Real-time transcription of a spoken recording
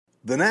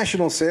The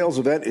national sales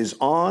event is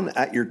on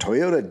at your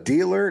Toyota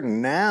dealer.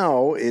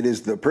 Now it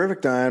is the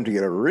perfect time to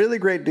get a really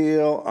great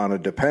deal on a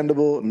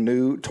dependable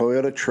new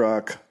Toyota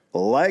truck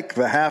like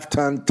the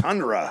half-ton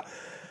Tundra.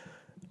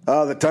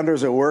 The Tundra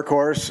is a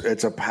workhorse.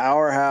 It's a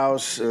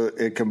powerhouse.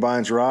 It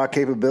combines raw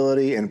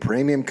capability and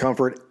premium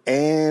comfort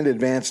and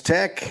advanced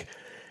tech.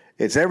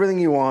 It's everything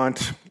you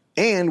want.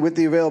 And with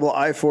the available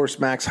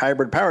iForce Max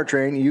hybrid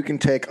powertrain, you can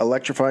take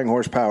electrifying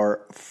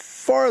horsepower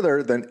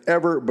farther than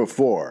ever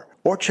before.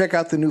 Or check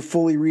out the new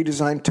fully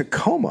redesigned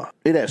Tacoma.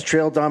 It has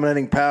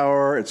trail-dominating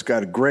power. It's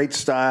got a great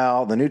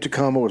style. The new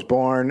Tacoma was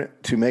born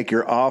to make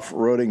your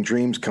off-roading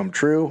dreams come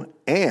true.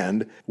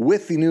 And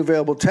with the new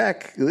available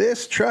tech,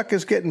 this truck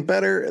is getting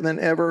better than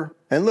ever.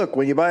 And look,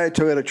 when you buy a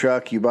Toyota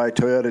truck, you buy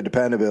Toyota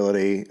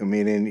dependability,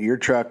 meaning your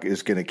truck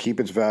is going to keep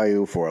its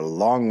value for a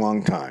long,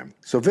 long time.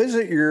 So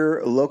visit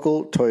your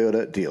local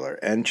Toyota dealer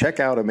and check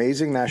out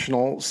amazing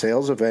national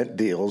sales event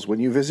deals when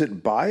you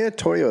visit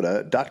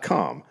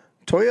buyatoyota.com.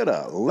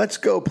 Toyota, let's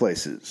go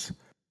places.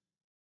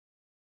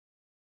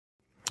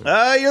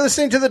 You're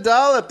listening to The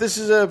Dollop. This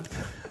is a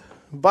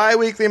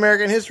bi-weekly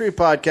American history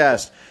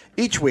podcast.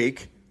 Each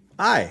week,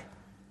 I,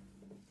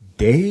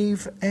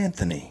 Dave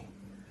Anthony,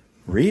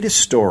 read a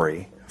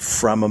story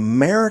from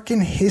American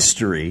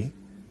history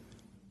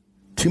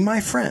to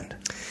my friend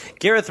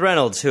Gareth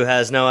Reynolds, who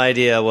has no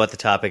idea what the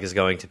topic is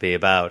going to be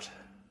about.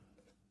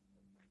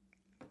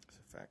 It's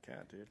a fat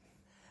cat, dude.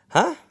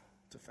 Huh?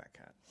 It's a fat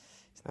cat.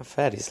 He's not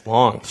fat, he's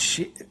long.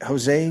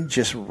 Jose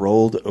just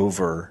rolled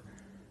over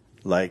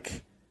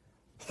like...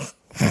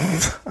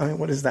 I mean,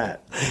 what is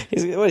that?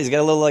 He's got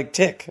a little, like,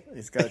 tick.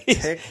 He's got a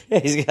tick?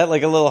 He's got,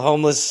 like, a little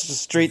homeless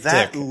street tick.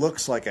 That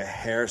looks like a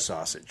hair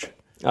sausage.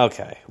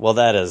 Okay. Well,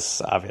 that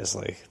is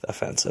obviously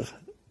offensive.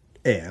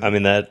 And? I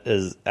mean, that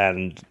is...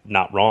 And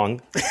not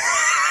wrong.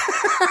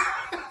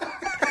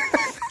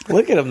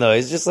 Look at him, though.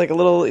 He's just like a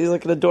little... He's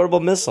like an adorable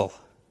missile.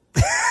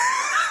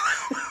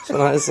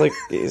 So it's like...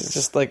 He's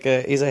just like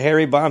a... He's a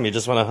hairy bomb you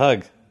just want to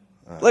hug.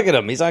 Look at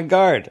him. He's on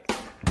guard.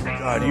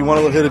 God, you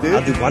want to hit a dude?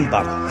 I'll do one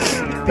bottle.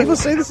 People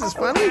say this is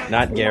funny.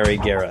 Not Gary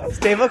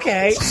Gareth. Dave,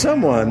 okay.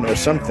 Someone or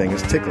something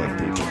is tickling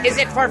people. Is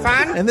it for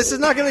fun? And this is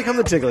not going to become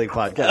the Tickling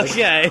Podcast.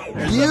 Okay.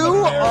 You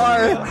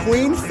are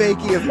Queen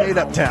Fakey of Made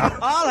Up Town.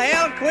 All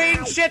hail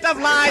Queen Shit of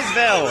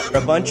Liesville.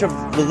 A bunch of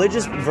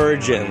religious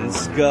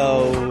virgins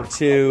go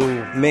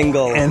to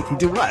mingle And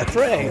do what?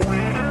 pray.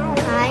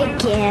 Hi,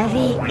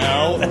 Gary.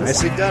 No.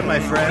 Nicely done,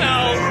 my friend.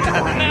 No.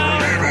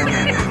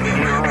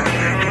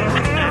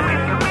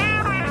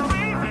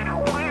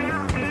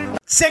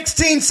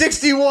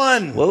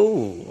 1661.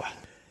 Whoa.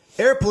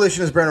 Air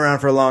pollution has been around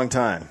for a long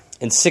time.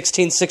 In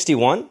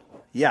 1661?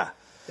 Yeah.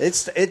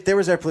 There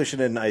was air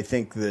pollution in, I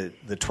think, the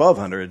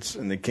 1200s,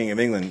 and the King of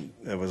England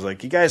was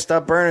like, you guys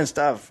stop burning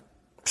stuff.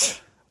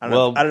 I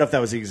don't know if that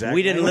was the exact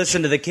We didn't language.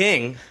 listen to the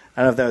king.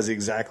 I don't know if that was the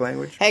exact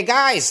language. Hey,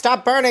 guys,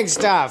 stop burning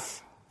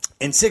stuff.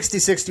 In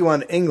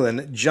 1661,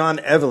 England, John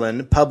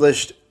Evelyn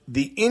published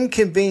The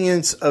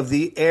Inconvenience of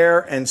the Air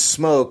and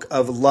Smoke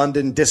of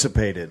London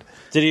Dissipated.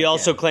 Did he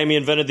also claim he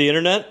invented the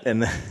internet?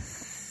 And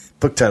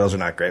book titles are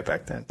not great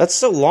back then. That's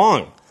so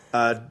long.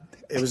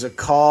 It was a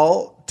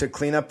call to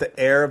clean up the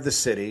air of the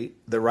city.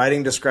 The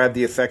writing described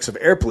the effects of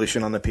air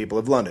pollution on the people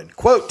of London.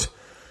 Quote,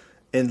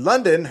 in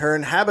London, her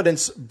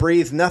inhabitants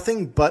breathe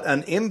nothing but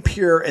an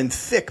impure and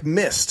thick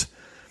mist,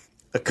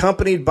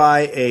 accompanied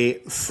by a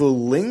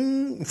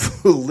fuliginous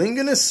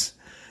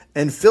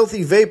and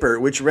filthy vapor,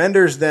 which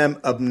renders them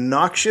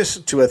obnoxious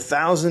to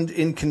 1,000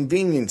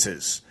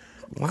 inconveniences.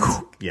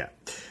 What? Yeah.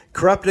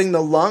 Corrupting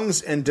the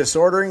lungs and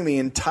disordering the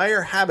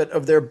entire habit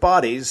of their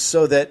bodies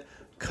so that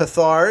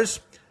cathars,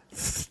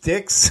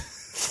 phthisics,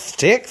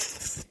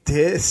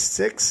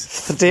 Phthisics,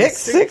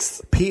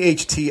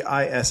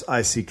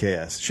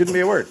 shouldn't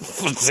be a word.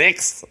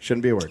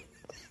 Shouldn't be a word.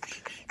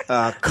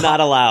 Not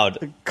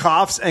allowed.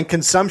 Coughs and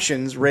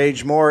consumptions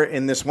rage more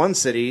in this one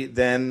city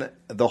than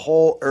the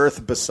whole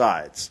earth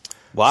besides.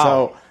 Wow.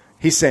 So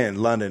he's saying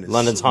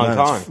London's Hong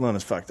Kong.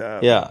 London's fucked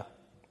up. Yeah.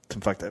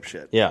 Some fucked up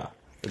shit. Yeah.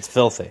 It's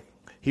filthy.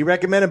 He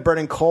recommended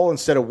burning coal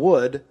instead of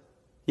wood.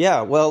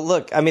 Yeah. Well,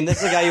 look, I mean, this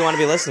is the guy you want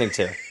to be listening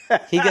to.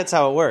 He gets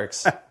how it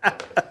works.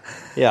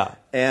 Yeah.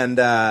 And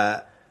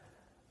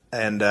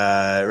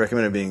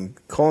recommended being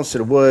coal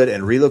instead of wood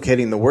and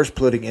relocating the worst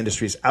polluting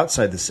industries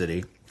outside the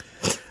city.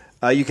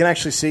 You can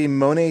actually see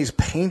Monet's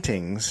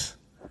paintings.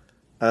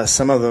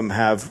 Some of them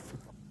have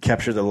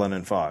captured the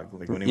London fog.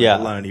 Like when he went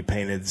to London, he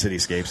painted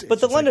cityscapes.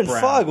 But the London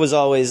fog was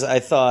always, I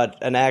thought,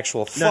 an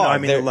actual fog. No, I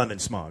mean the London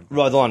smog.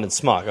 Well, the London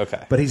smog,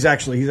 okay. But you can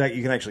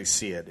actually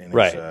see it in his,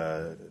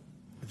 Right.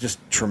 Just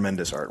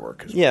tremendous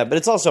artwork. Yeah, but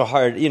it's also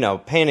hard,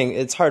 painting,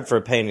 it's hard for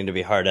a painting to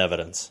be hard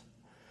evidence.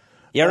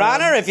 Your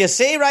Honor, if you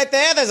see right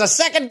there's a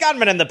second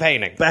gunman in the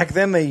painting. Back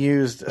then they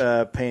used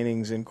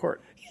paintings in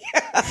court.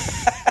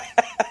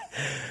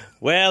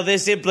 Well,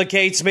 this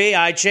implicates me.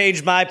 I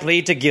changed my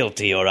plea to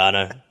guilty, Your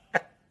Honor.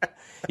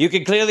 You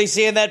can clearly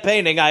see in that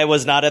painting I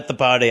was not at the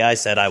party I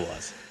said I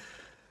was.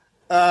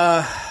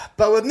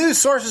 But with new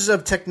sources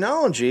of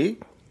technology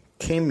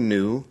came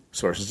new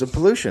sources of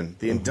pollution.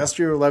 The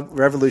Industrial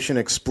Revolution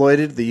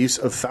exploited the use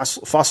of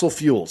fossil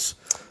fuels.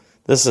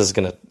 This is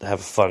going to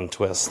have fun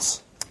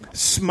twists.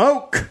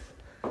 Smoke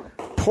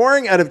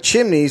pouring out of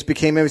chimneys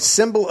became a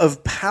symbol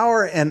of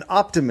power and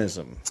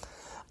optimism.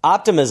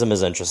 Optimism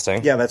is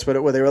interesting. Yeah, that's what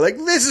they were like,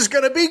 this is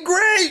going to be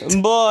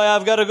great! Boy,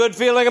 I've got a good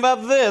feeling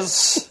about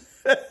this.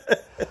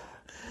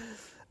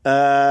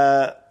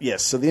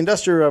 Yes, so the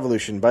Industrial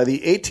Revolution. By the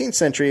 18th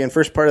century and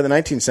first part of the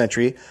 19th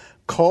century,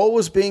 coal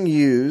was being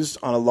used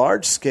on a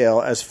large scale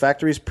as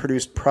factories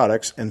produced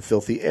products and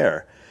filthy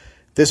air.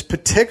 This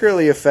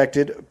particularly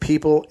affected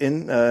people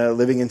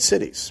living in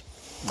cities,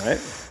 right?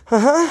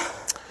 Uh-huh.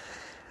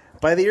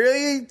 By the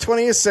early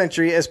 20th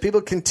century, as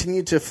people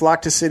continued to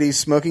flock to cities,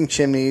 smoking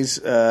chimneys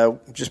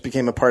just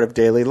became a part of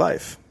daily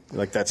life.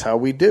 Like, that's how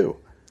we do.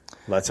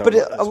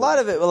 A lot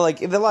of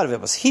it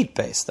was heat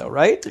based, though,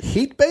 right?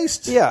 Heat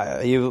based?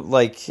 Yeah, you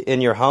like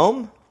in your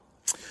home.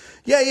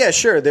 Yeah,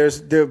 sure.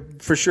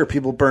 For sure,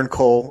 people burn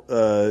coal.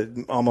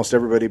 Almost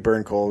everybody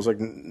burned coal. It was like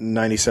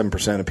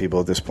 97% of people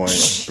at this point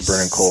are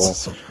burning coal.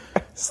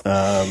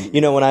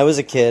 When I was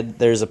a kid,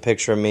 there's a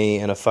picture of me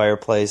in a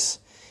fireplace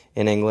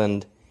in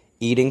England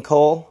eating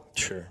coal.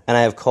 Sure. And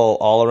I have coal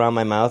all around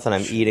my mouth, and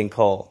I'm eating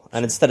coal.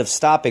 And instead of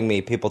stopping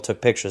me, people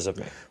took pictures of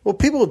me. Well,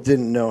 people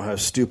didn't know how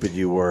stupid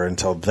you were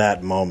until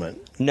that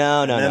moment.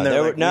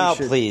 No.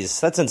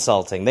 Please. That's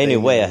insulting. They knew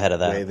way ahead of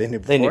that. They knew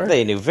before?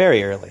 They knew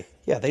very early.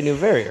 Yeah, they knew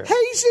very early.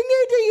 He's an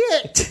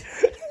idiot.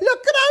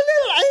 Look at our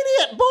little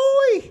idiot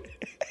boy.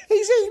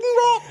 He's eating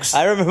rocks.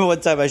 I remember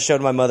one time I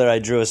showed my mother I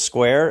drew a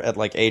square at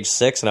like age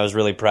 6, and I was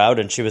really proud,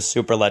 and she was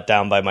super let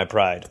down by my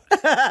pride.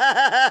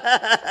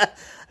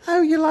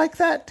 Oh, you like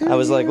that, do I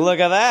was like, look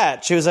at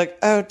that. She was like,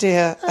 oh,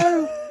 dear.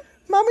 Oh,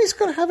 Mummy's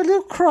going to have a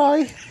little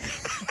cry.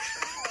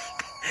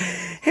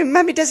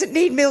 Mummy doesn't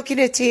need milk in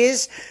her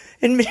tears.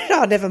 And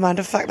oh, never mind,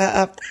 I'll fuck that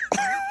up.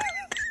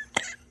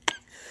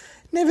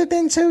 Never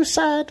been so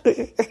sad.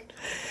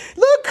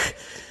 Look,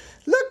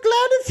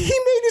 Gladys, he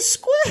made a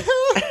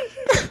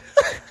square.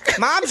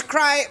 Mom's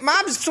crying.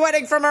 Mom's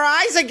sweating from her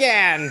eyes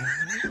again.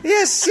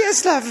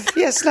 Yes,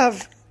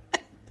 love.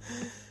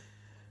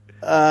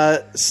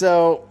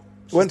 So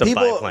when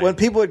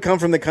people would come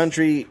from the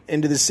country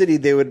into the city,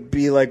 they would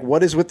be like,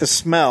 what is with the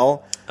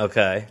smell?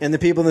 Okay. And the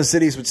people in the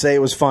cities would say it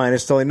was fine.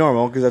 It's totally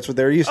normal because that's what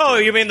they're used to. Oh,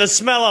 you mean the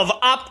smell of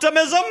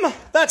optimism?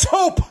 That's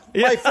hope,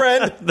 my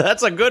friend.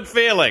 That's a good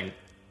feeling.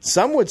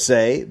 Some would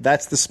say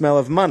that's the smell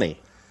of money.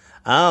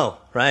 Oh,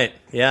 right.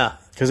 Yeah.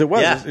 Because it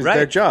was. It's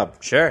their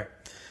job. Sure.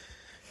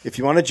 If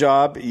you want a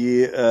job,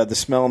 the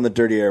smell and the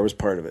dirty air was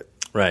part of it.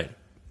 Right.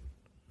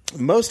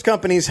 Most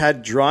companies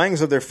had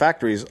drawings of their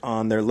factories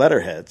on their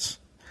letterheads,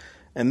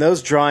 and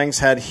those drawings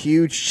had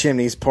huge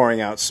chimneys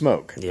pouring out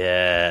smoke.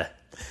 Yeah.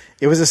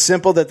 It was a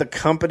symbol that the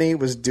company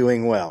was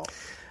doing well.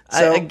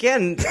 So,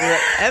 again, the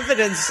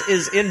evidence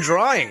is in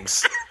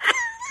drawings.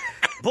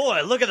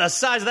 Boy, look at the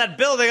size of that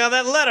building on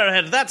that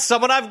letterhead. That's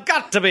someone I've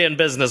got to be in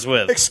business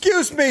with.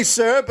 Excuse me,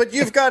 sir, but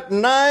you've got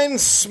 9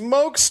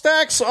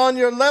 smokestacks on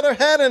your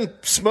letterhead and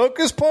smoke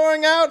is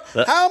pouring out?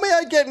 How may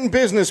I get in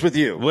business with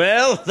you?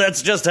 Well,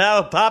 that's just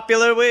how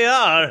popular we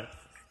are.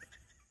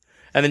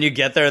 And then you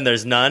get there and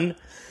there's none?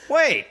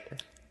 Wait.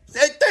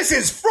 This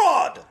is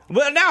fraud!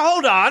 Well, now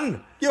hold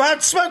on. You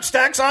have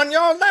smokestacks on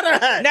your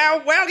letterhead.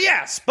 Now, well,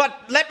 yes, but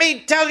let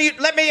me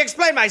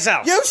explain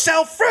myself. You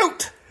sell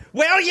fruit!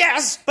 Well,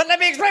 yes, but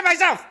let me explain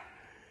myself.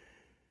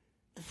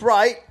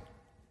 Right.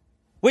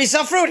 We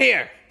sell fruit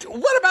here.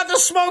 What about the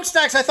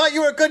smokestacks? I thought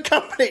you were a good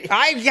company.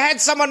 I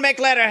had someone make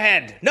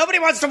letterhead. Nobody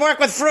wants to work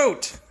with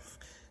fruit.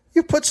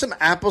 You put some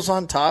apples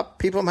on top,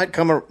 people might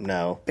come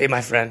No. Be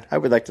my friend. I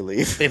would like to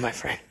leave. Be my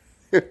friend.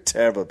 You're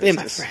terrible business. Be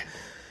my friend.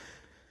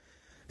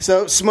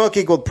 So, smoke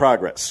equaled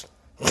progress.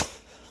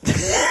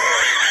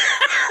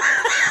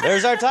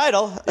 There's our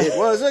title. It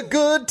was a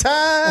good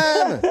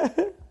time.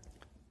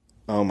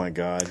 Oh my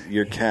God!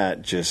 Your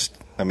cat just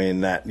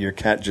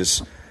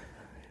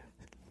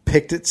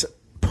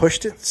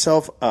pushed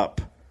itself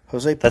up.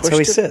 Jose, that's how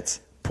he sits.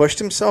 Pushed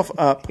himself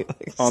up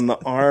on the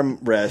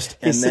armrest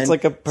and then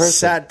like a person.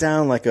 Sat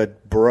down like a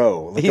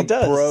bro. Like he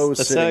does. Bro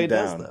that's sitting how he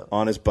down does,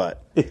 on his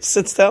butt. He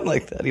sits down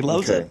like that. He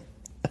loves it.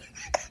 I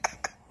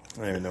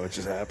don't even know what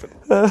just happened.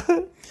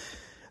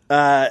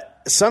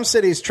 Some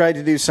cities tried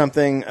to do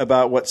something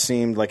about what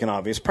seemed like an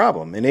obvious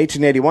problem. In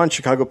 1881,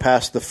 Chicago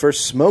passed the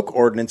first smoke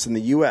ordinance in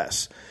the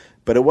U.S.,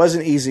 but it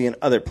wasn't easy in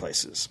other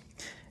places.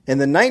 In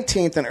the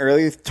 19th and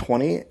early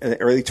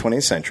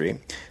 20th century,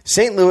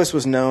 St. Louis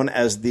was known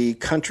as the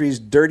country's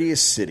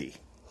dirtiest city.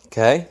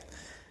 Okay.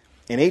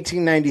 In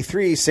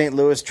 1893, St.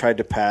 Louis tried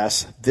to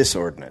pass this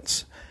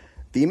ordinance.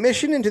 The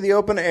emission into the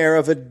open air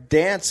of a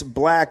dense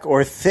black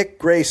or thick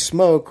gray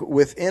smoke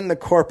within the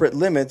corporate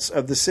limits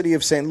of the city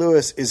of St.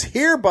 Louis is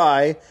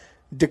hereby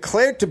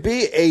declared to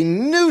be a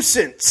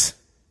nuisance.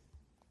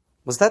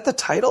 Was that the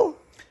title?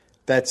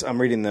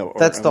 I'm reading the.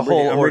 That's the whole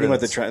ordinance. I'm reading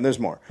what the. There's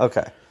more.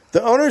 Okay.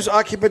 The owners,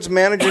 occupants,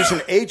 managers,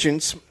 and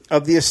agents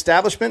of the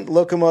establishment,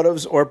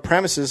 locomotives, or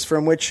premises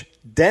from which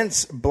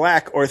dense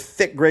black or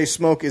thick gray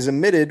smoke is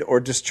emitted or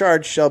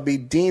discharged shall be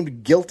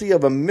deemed guilty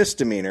of a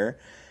misdemeanor,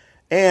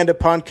 and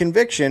upon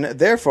conviction,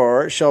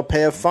 therefore, shall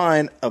pay a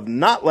fine of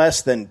not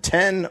less than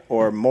 $10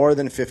 or more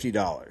than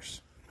 $50.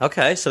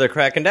 Okay, so they're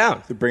cracking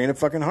down. They're bringing it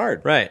fucking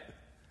hard. Right.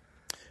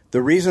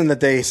 The reason that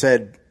they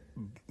said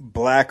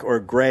black or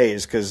gray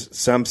is because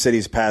some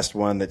cities passed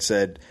one that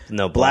said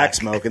No black black.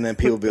 smoke, and then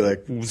people be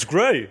like, It's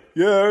gray.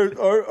 yeah,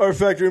 our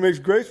factory makes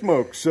gray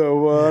smoke,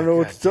 so I don't know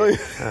what to tell you.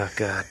 Oh,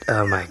 God.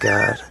 Oh, my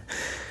God.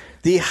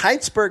 The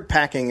Heidelberg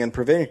Packing and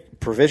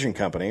Provision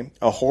Company,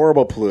 a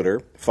horrible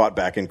polluter, fought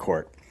back in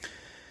court.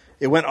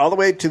 It went all the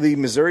way to the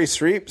Missouri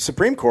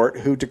Supreme Court,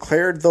 who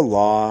declared the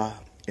law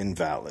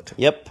invalid.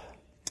 Yep.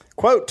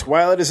 Quote,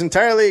 while it is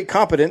entirely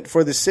competent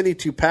for the city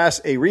to pass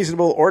a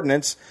reasonable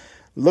ordinance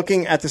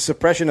looking at the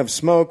suppression of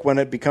smoke when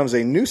it becomes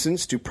a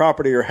nuisance to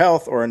property or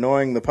health or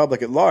annoying the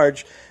public at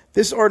large,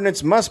 this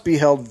ordinance must be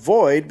held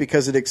void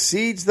because it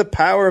exceeds the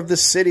power of the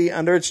city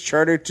under its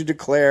charter to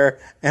declare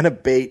and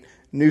abate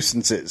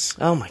nuisances.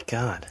 Oh, my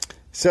God.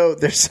 So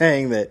they're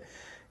saying that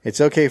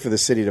it's okay for the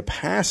city to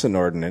pass an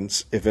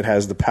ordinance if it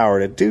has the power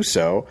to do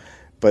so,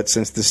 but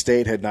since the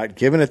state had not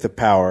given it the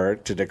power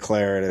to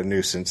declare it a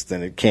nuisance,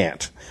 then it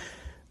can't.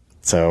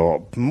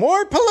 So,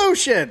 more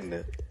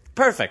pollution!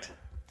 Perfect.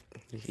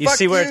 You Fuck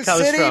see where you, it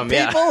comes city from.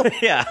 people.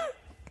 Yeah.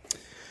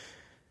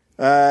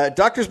 Yeah.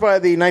 Doctors by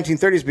the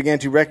 1930s began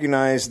to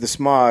recognize the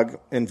smog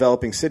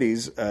enveloping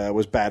cities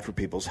was bad for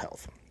people's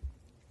health.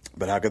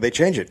 But how could they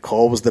change it?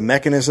 Coal was the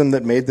mechanism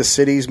that made the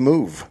cities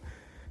move.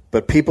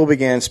 But people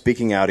began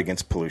speaking out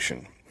against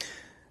pollution.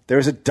 There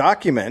was a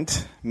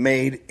document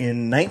made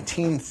in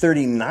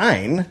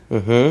 1939,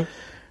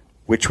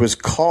 which was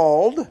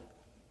called,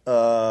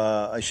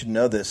 I should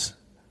know this.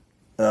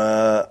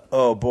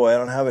 Oh, boy, I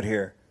don't have it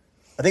here.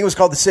 I think it was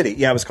called The City.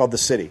 Yeah, it was called The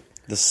City.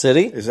 The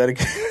city? Is that a...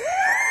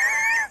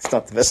 It's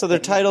not the best So their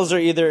name. titles are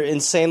either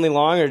insanely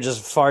long or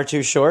just far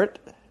too short?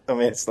 I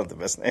mean, it's not the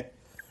best name.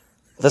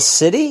 The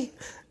city?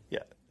 Yeah,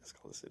 it's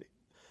called The City.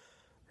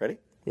 Ready?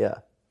 Yeah.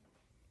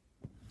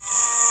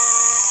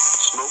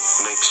 Smoke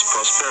makes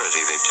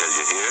prosperity, they tell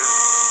you here.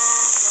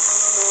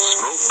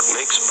 Smoke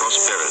makes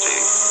prosperity,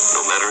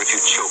 no matter if you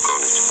choke on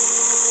it.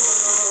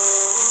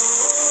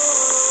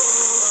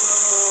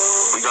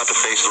 We got to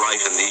face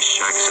life in these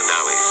shacks and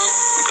alleys.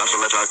 We got to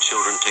let our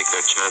children take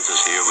their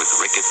chances here with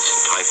rickets,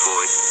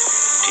 typhoid,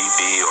 TB,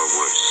 or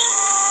worse.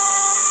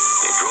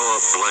 They draw a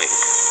blank,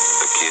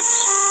 the kids.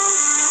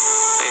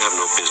 They have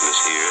no business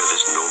here,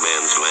 this no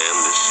man's land,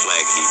 this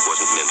slag heap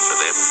wasn't meant for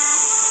them.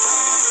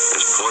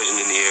 There's poison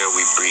in the air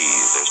we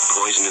breathe. There's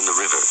poison in the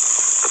river.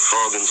 The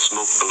fog and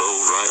smoke below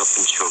ride up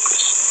and choke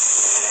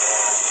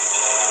us.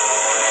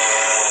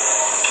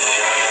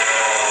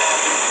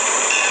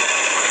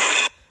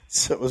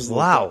 So it was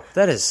Wow.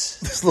 That is...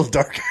 It's a little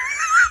darker.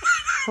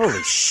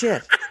 Holy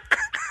shit.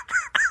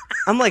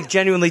 I'm like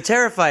genuinely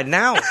terrified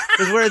now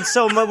because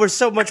we're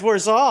so much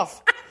worse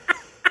off.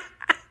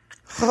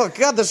 Oh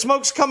God, the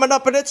smoke's coming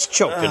up and it's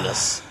choking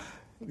us.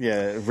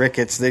 Yeah,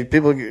 rickets. There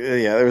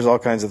was all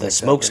kinds of The things.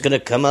 smoke's happening.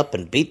 gonna come up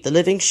and beat the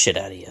living shit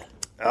out of you.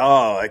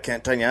 Oh, I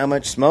can't tell you how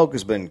much smoke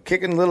has been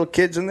kicking little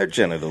kids in their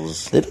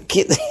genitals. Little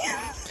kid,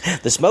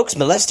 the smoke's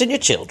molesting your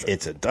children.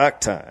 It's a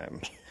dark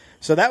time.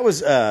 So that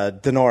was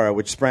Donora,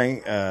 which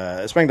sprang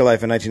to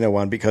life in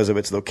 1901 because of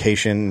its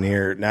location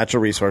near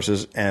natural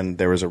resources, and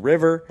there was a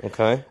river.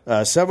 Okay.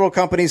 Several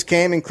companies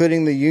came,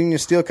 including the Union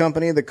Steel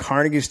Company, the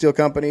Carnegie Steel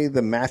Company,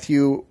 the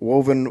Matthew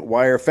Woven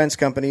Wire Fence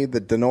Company, the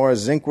Donora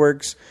Zinc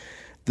Works.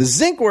 The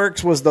Zinc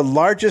Works was the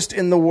largest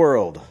in the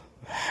world.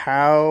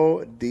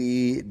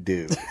 Howdy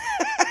do.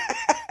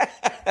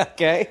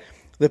 Okay.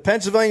 The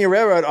Pennsylvania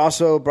Railroad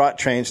also brought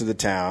trains to the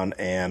town,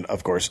 and,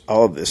 of course,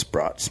 all of this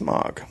brought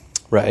smog.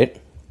 Right.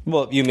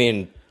 Well, you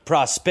mean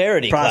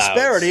prosperity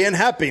Prosperity clouds. and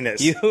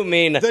happiness. You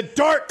mean The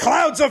dark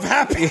clouds of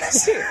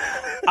happiness.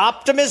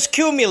 Optimus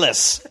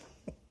Cumulus.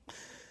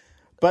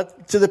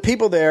 But to the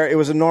people there, it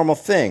was a normal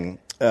thing.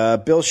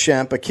 Bill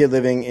Shemp, a kid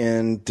living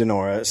in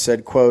Donora,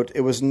 said, quote, it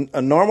was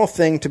a normal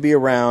thing to be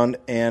around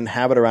and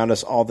have it around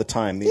us all the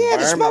time. Yeah, the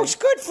environment- smoke's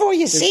good for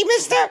you, see,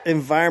 mister?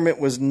 environment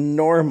was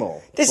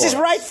normal. This for is us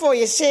right for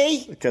you,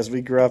 see? because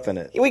we grew up in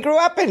it. We grew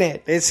up in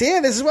it. It's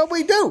here. This is what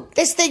we do.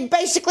 This thing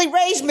basically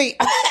raised me.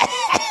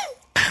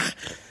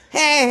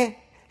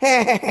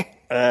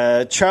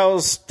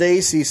 Charles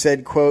Stacy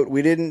said, quote,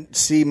 we didn't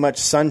see much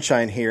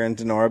sunshine here in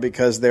Donora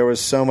because there was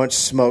so much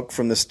smoke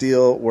from the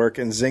steel work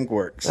and zinc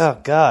works. Oh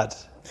God.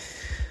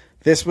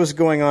 This was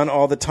going on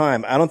all the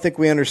time. I don't think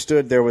we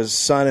understood there was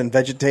sun and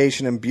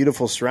vegetation and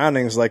beautiful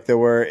surroundings like there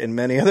were in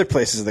many other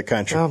places of the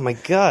country. Oh my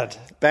God.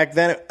 Back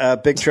then, a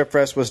big trip for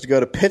us was to go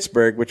to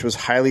Pittsburgh, which was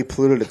highly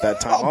polluted at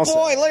that time Oh, also.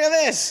 boy, look at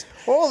this.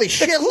 Holy The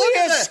shit, look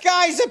clear at that.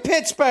 skies of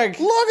Pittsburgh.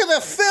 Look at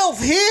the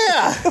filth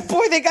here.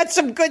 Boy, they got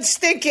some good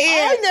stink here.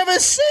 I never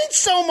seen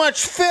so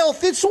much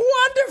filth. It's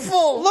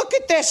wonderful. Look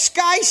at their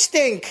sky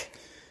stink.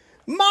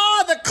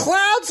 Ma, the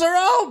clouds are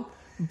all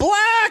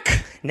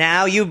black.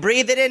 Now you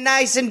breathe it in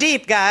nice and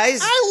deep,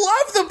 guys.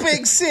 I love the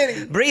big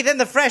city. Breathe in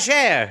the fresh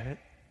air.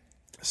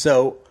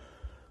 So,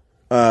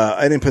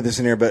 I didn't put this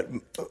in here, but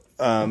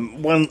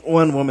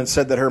one woman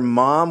said that her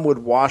mom would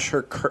wash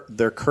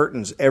their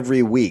curtains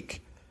every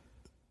week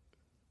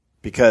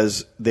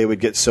because they would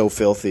get so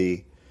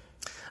filthy.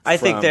 I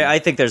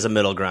think there's a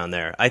middle ground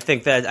there. I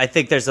think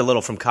there's a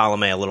little from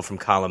column A, a little from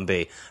column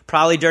B.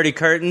 Probably dirty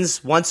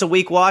curtains once a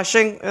week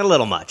washing, a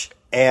little much.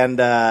 And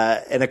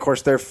of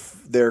course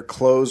their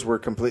clothes were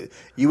complete.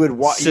 You would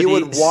walk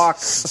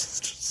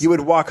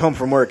home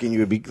from work and you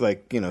would be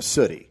like,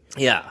 sooty.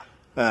 Yeah.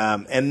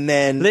 And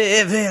then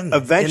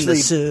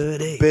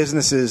eventually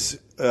businesses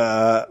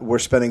were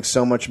spending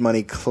so much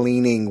money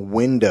cleaning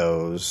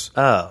windows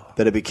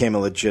that it became a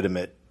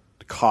legitimate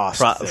cost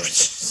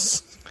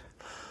thing.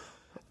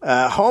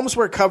 Homes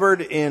were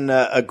covered in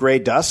a gray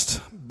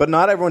dust, but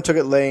not everyone took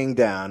it laying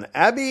down.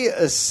 Abby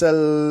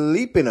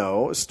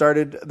Salipino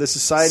started the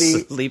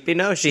society.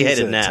 Salipino? She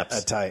hated naps.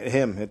 Italian.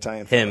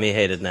 He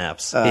hated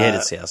naps. He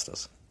hated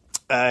siestas.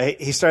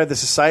 He started the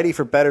Society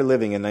for Better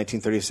Living in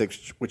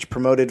 1936, which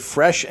promoted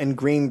fresh air and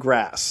green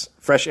grass.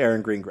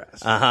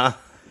 Uh-huh.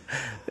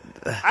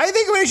 I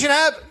think we should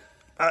have...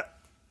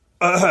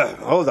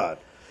 hold on.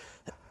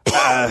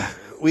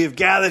 We've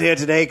gathered here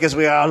today because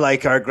we all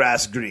like our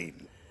grass green.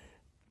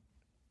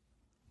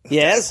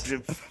 Yes?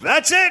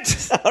 That's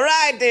it! All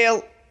right,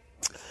 deal.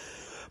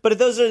 But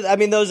those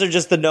are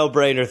just the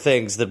no-brainer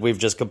things that we've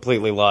just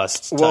completely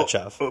lost touch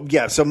of.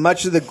 Yeah, so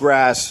much of the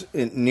grass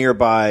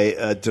nearby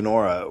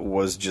Donora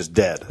was just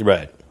dead.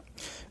 Right.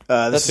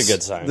 That's a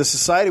good sign. The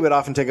society would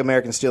often take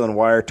American steel and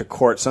wire to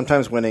court,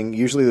 sometimes winning,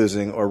 usually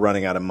losing, or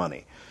running out of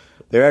money.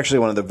 They're actually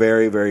one of the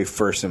very, very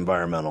first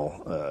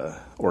environmental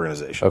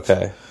organizations.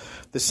 Okay.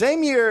 The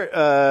same year,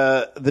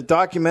 the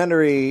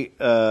documentary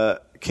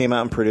came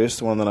out and produced,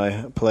 the one that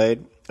I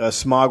played.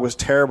 Smog was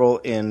terrible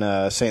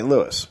in St.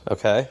 Louis.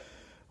 Okay.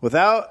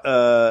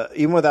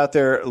 Even without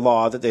their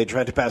law that they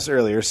tried to pass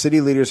earlier, city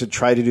leaders had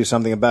tried to do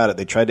something about it.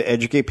 They tried to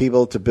educate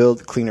people to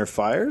build cleaner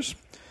fires.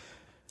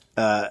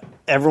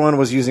 Everyone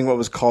was using what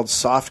was called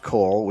soft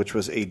coal, which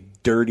was a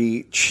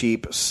dirty,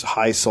 cheap,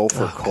 high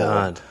sulfur coal.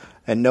 God.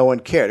 And no one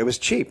cared. It was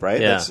cheap,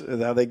 right? Yeah.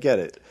 That's how they get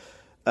it.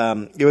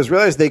 It was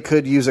realized they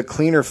could use a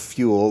cleaner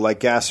fuel like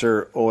gas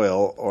or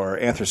oil or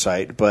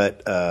anthracite,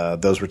 but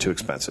those were too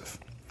expensive.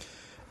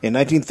 In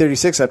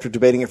 1936, after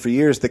debating it for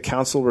years, the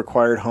council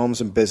required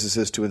homes and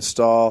businesses to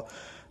install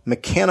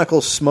mechanical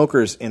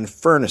smokers in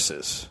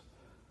furnaces.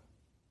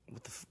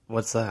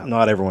 What's that?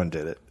 Not everyone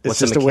did it. It's What's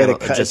just a way to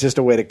cut. It's just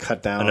a way to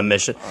cut down an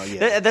emission.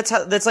 Yeah.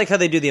 That's like how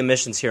they do the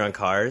emissions here on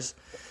cars.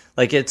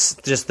 Like, it's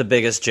just the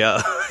biggest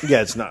joke.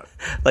 Yeah, it's not.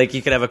 Like,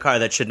 you could have a car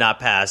that should not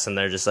pass, and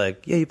they're just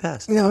like, yeah, you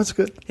passed. Yeah, that's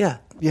good. Yeah.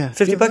 Yeah.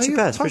 $50 you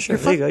pass, for sure.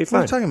 There you go, you're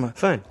fine. What are you talking about?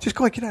 Fine. Just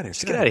go, get out of here.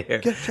 Just get out of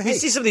here. You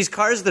see some of these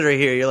cars that are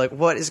here, you're like,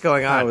 what is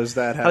going on? How is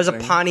that happening? How's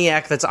a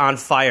Pontiac that's on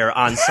fire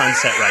on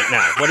Sunset right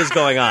now? What is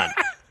going on?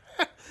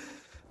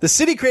 The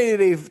city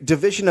created a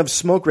division of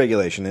smoke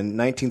regulation. In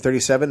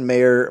 1937,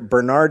 Mayor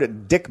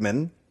Bernard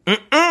Dickman...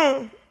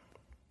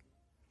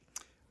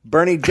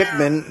 Bernie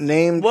Dickman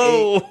named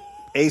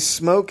a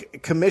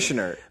smoke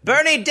commissioner.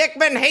 Bernie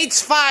Dickman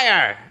hates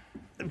fire.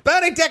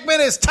 Bernie Dickman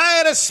is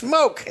tired of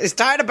smoke. He's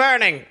tired of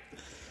burning.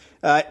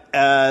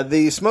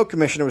 The smoke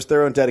commissioner was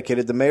thorough and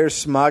dedicated. The mayor's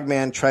smog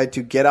man tried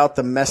to get out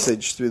the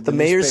message through the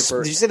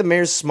newspaper. Did you say the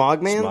mayor's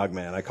smog man? Smog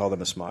man. I called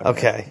him a smog man.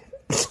 Okay.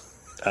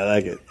 I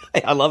like it.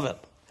 I love it.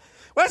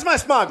 Where's my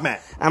smog man?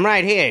 I'm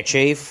right here,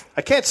 Chief.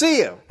 I can't see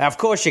you. Of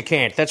course you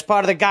can't. That's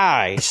part of the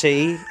guy,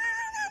 see?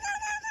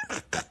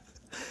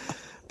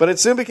 But it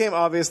soon became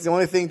obvious the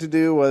only thing to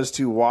do was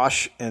to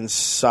wash and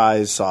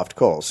size soft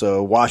coal.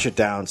 So wash it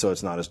down so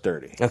it's not as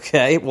dirty.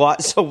 Okay.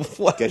 What? So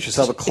what? Get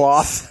yourself a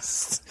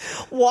cloth.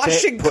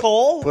 Washing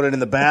coal? Put it in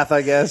the bath,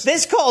 I guess.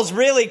 This coal's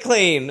really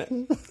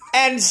clean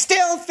and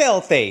still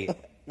filthy.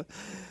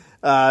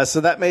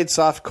 So that made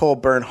soft coal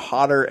burn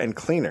hotter and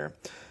cleaner.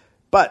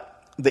 But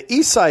the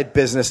East Side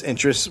business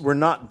interests were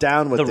not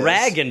down with this. The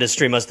rag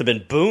industry must have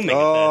been booming at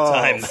that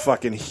time.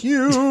 Fucking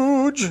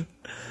huge.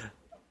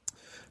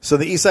 So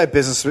the East Side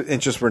business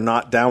interests were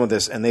not down with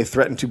this, and they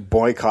threatened to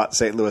boycott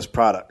St. Louis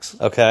products.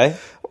 Okay.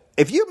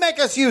 If you make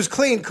us use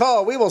clean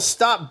coal, we will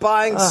stop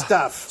buying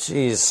stuff.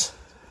 Jeez.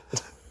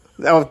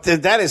 Oh,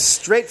 that is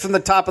straight from the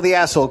top of the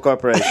Asshole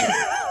Corporation.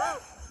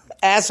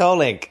 Asshole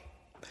Inc.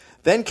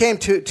 Then came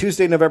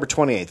Tuesday, November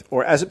 28th,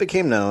 or as it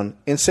became known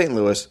in St.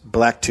 Louis,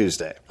 Black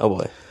Tuesday. Oh,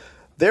 boy.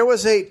 There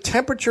was a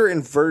temperature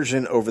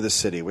inversion over the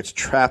city, which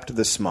trapped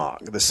the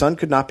smog. The sun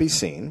could not be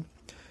seen.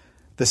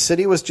 The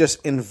city was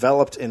just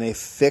enveloped in a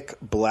thick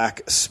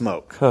black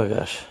smoke. Oh,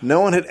 gosh.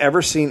 No one had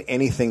ever seen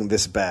anything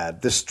this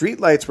bad. The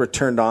streetlights were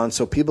turned on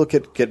so people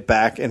could get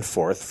back and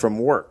forth from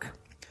work.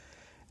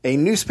 A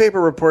newspaper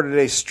reported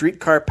a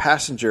streetcar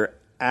passenger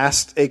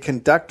asked a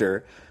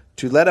conductor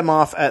to let him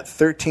off at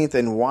 13th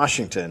and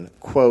Washington,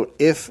 quote,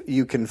 if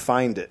you can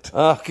find it.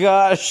 Oh,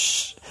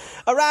 gosh.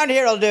 Around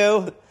here'll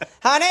do.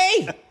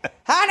 Honey?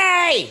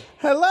 Honey!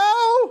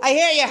 Hello? I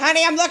hear you,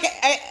 honey. I'm looking.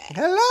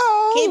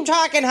 Hello? Keep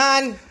talking,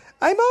 hon.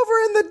 I'm over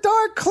in the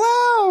dark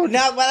cloud.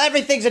 No, well,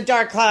 everything's a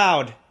dark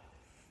cloud.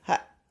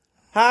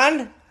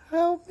 Hon?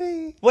 Help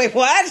me. Wait,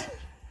 what?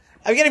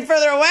 I'm getting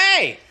further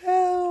away.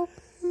 Help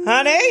me.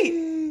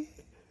 Honey?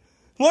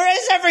 Where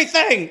is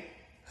everything?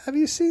 Have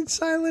you seen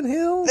Silent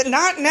Hill?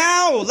 Not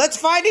now. Let's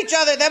find each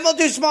other, then we'll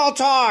do small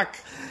talk.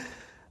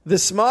 The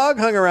smog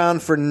hung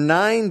around for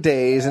 9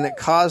 days, and it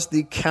caused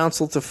the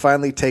council to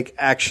finally take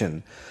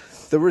action.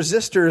 The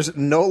resistors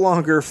no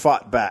longer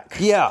fought back.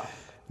 Yeah.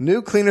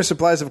 New cleaner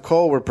supplies of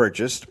coal were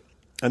purchased.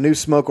 A new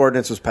smoke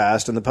ordinance was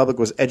passed, and the public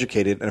was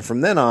educated, and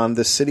from then on,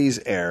 the city's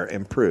air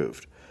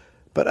improved.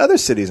 But other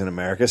cities in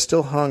America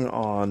still hung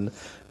on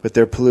with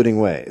their polluting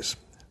ways.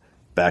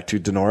 Back to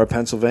Donora,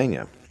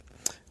 Pennsylvania,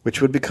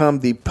 which would become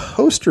the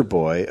poster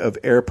boy of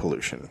air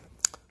pollution.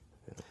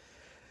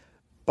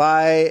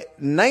 By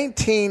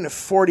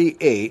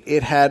 1948,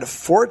 it had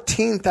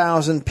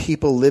 14,000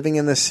 people living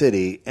in the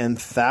city and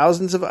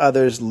thousands of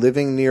others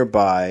living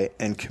nearby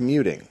and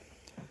commuting.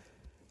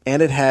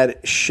 And it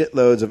had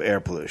shitloads of air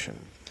pollution.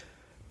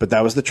 But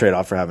that was the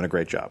trade-off for having a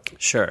great job.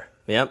 Sure.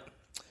 Yep.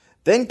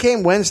 Then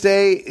came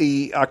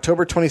Wednesday,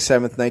 October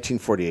 27th,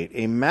 1948,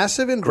 a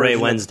massive inversion. Gray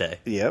Wednesday.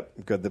 Yep.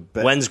 Good.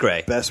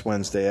 Wednesday. Best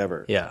Wednesday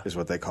ever. Yeah. Is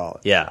what they call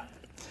it. Yeah.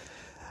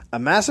 A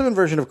massive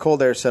inversion of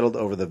cold air settled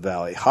over the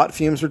valley. Hot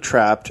fumes were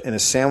trapped in a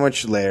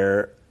sandwich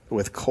layer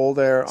with cold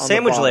air on the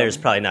Sandwich bottom. layer is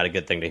probably not a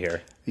good thing to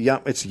hear.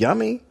 It's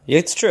yummy.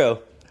 It's true.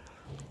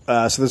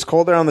 So there's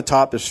cold air on the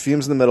top, there's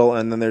fumes in the middle,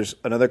 and then there's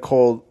another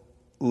cold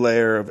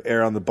layer of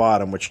air on the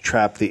bottom, which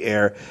trap the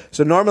air.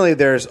 So normally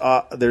there's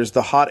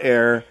the hot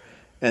air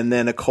and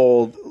then a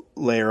cold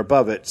layer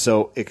above it,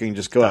 so it can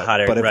just go out.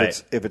 Hot air,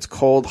 but if it's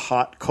cold,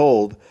 hot,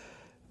 cold,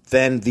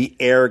 then the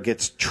air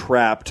gets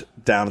trapped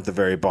down at the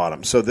very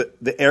bottom. So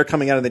the air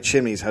coming out of the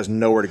chimneys has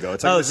nowhere to go.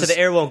 It's like So the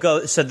air won't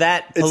go. So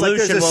that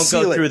pollution won't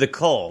go through the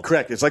cold.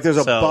 Correct. It's like there's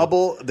a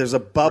bubble. There's a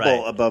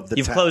bubble Right. above the town.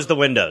 You've closed the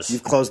windows.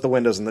 You've closed the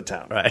windows in the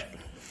town. Right.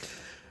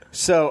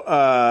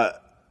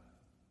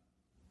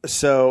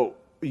 So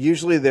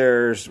usually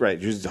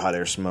usually hot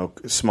air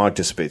smog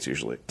dissipates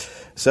usually.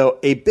 So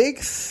a big,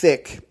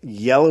 thick,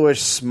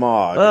 yellowish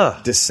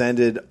smog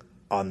descended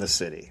on the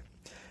city.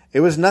 It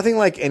was nothing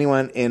like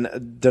anyone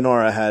in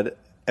Donora had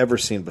ever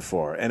seen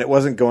before, and it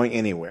wasn't going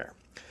anywhere.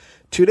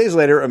 2 days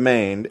later, it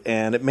remained,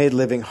 and it made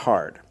living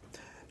hard.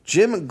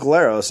 Jim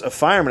Glaros, a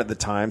fireman at the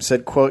time,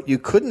 said, quote, "You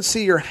couldn't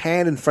see your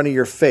hand in front of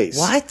your face."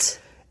 What?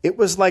 It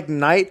was like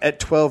night at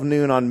 12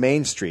 noon on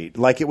Main Street,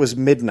 like it was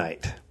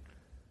midnight.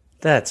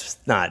 That's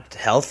not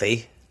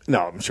healthy.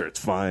 No, I'm sure it's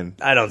fine.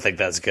 I don't think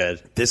that's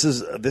good. This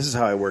is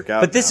how I work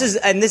out. But this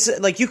now. is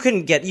like you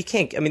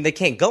can't. I mean, they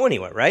can't go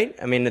anywhere, right?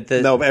 I mean,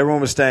 No, but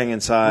everyone was staying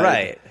inside.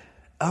 right.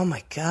 Oh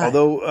my god.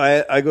 Although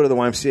I go to the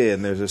YMCA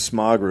and there's a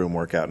smog room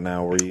workout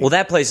now where well,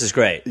 that place is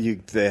great.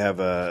 they have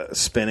a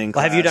spinning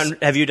Well, class.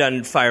 have you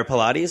done fire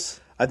Pilates?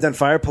 I've done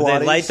fire Pilates.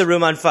 They light the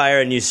room on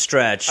fire and you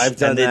stretch. I've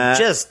done that.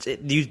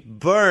 You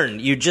burn.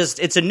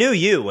 It's a new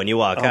you when you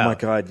walk out. Oh my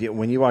god!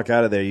 When you walk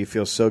out of there, you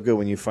feel so good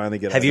when you finally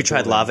get. Have you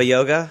tried lava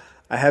yoga?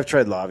 I have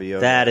tried lava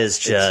yoga. That is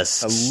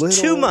just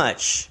too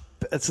much.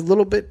 It's a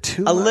little bit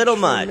too. A little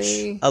for much.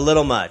 me. A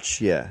little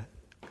much. Yeah.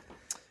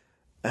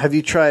 Have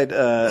you tried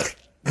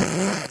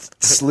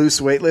sluice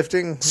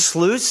weightlifting?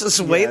 Sluice is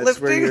Yeah, weightlifting? it's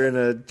where you're in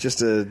a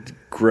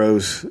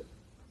gross.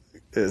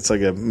 It's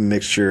like a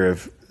mixture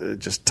of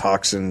just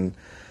toxin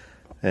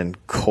and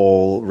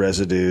coal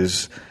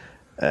residues.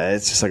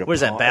 It's just like a. Where's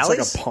that, pond. It's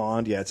Bally's? like a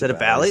pond. Yeah, it's Is it a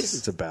Bally's?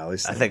 It's a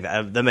Bally's. I think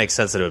that makes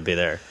sense that it would be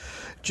there.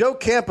 Joe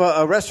Campa,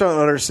 a restaurant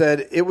owner,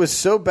 said, "It was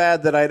so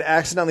bad that I'd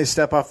accidentally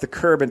step off the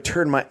curb and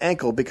turn my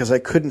ankle because I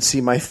couldn't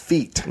see my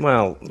feet."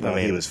 Well,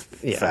 He was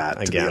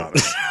fat, to be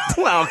honest.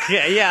 Well,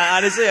 yeah,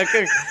 honestly,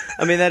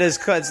 that is.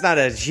 It's not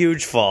a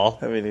huge fall.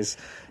 I mean, he's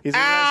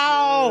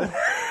Ow!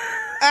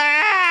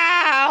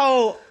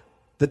 Ow!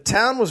 The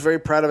town was very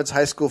proud of its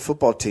high school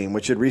football team,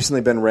 which had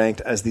recently been ranked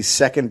as the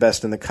second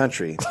best in the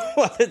country.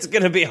 Well, it's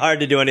going to be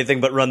hard to do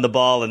anything but run the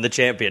ball in the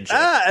championship.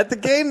 At the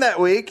game that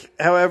week,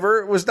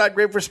 however, was not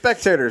great for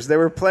spectators. They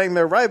were playing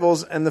their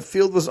rivals, and the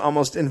field was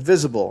almost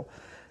invisible.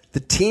 The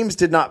teams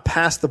did not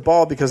pass the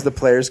ball because the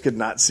players could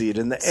not see it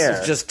in the air.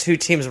 It's just two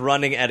teams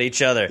running at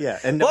each other. Yeah,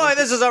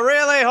 this is a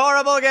really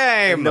horrible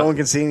game. No one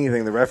can see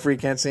anything. The referee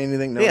can't see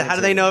anything. No Yeah, one how can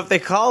do they see know if they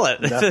call it?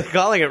 If they're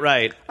calling it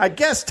right. I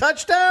guess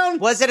touchdown.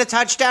 Was it a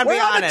touchdown? We're Be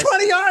on honest. the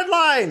 20-yard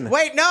line.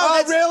 Wait, no. Oh,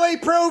 that's- really?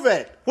 Prove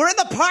it. We're in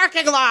the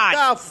parking lot.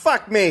 Oh,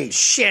 fuck me.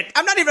 Shit.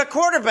 I'm not even a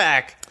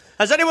quarterback.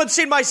 Has anyone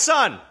seen my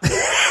son?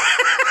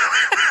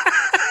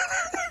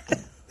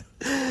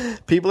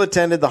 People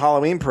attended the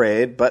Halloween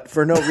parade, but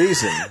for no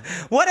reason.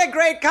 What a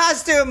great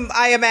costume,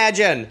 I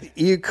imagine.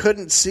 You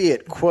couldn't see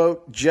it.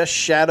 Quote, just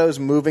shadows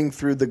moving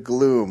through the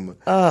gloom.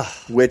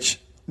 Which,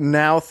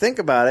 now think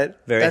about it.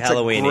 Very that's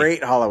Halloween-y. a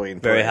great Halloween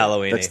parade. Very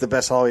Halloween-y. That's the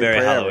best Halloween Very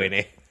parade ever.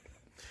 Halloween-y.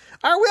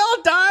 Are we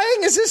all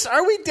dying?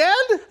 Are we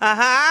dead?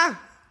 Uh-huh.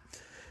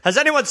 Has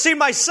anyone seen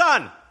my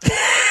son?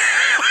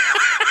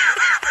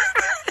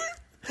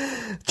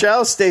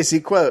 Charles Stacy,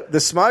 quote, "The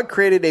smog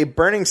created a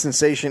burning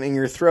sensation in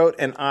your throat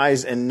and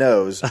eyes and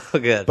nose. Oh,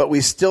 good. But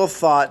we still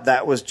thought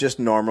that was just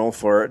normal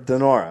for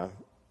Donora."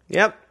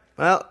 Yep.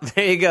 Well,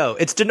 there you go.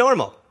 It's de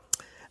normal.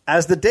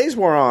 As the days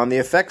wore on, the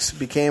effects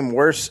became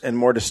worse and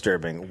more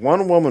disturbing.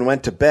 One woman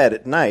went to bed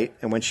at night,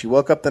 and when she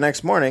woke up the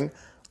next morning,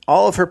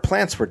 all of her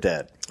plants were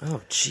dead.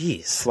 Oh,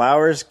 jeez.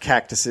 Flowers,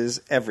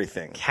 cactuses,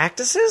 everything.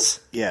 Cactuses?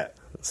 Yeah.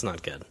 That's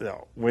not good.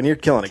 No, when you're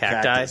killing a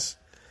Cacti? cactus.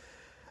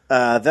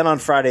 Then on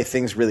Friday,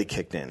 things really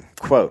kicked in.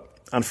 Quote,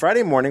 "On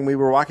Friday morning, we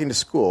were walking to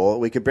school.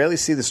 We could barely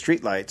see the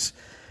streetlights,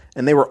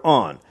 and they were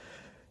on.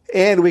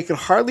 And we could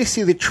hardly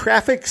see the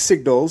traffic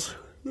signals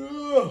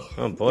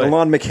Oh, boy.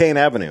 along McCain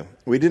Avenue.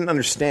 We didn't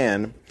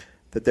understand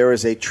that there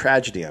was a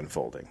tragedy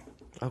unfolding."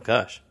 Oh,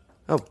 gosh.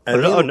 Oh,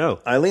 no.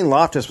 Eileen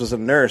Loftus was a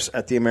nurse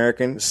at the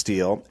American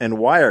Steel and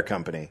Wire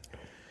Company.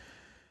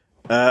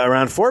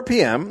 Around 4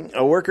 p.m.,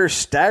 a worker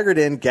staggered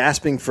in,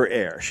 gasping for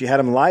air. She had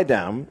him lie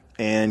down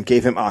and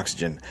gave him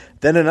oxygen.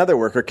 Then another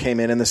worker came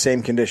in the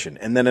same condition,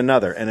 and then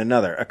another and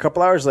another. A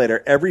couple hours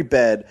later, every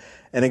bed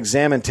and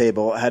exam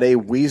table had a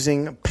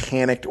wheezing,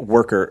 panicked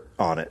worker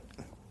on it.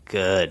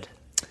 Good.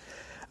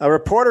 A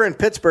reporter in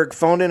Pittsburgh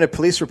phoned in a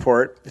police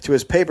report to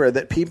his paper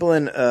that people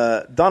in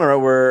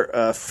Donora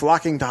were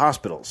flocking to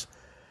hospitals.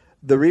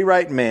 The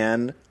rewrite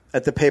man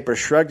at the paper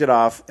shrugged it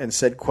off and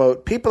said,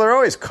 quote, "People are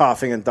always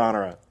coughing in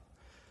Donora."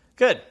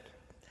 Good.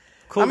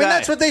 Cool I mean, guy.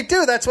 that's what they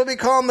do. That's what we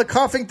call them, the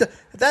coughing.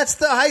 That's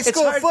the high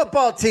school hard-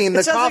 football team, the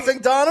it sounds coughing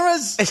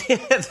Donoras.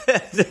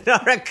 the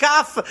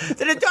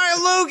Donora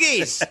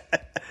Loogies.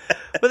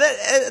 But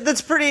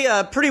that's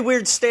pretty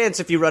weird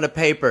stance if you run a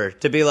paper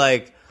to be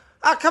like,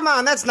 oh, come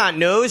on, that's not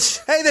news.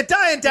 Hey, they're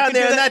dying down can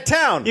there do in that- that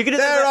town. you can do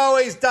They're that-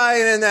 always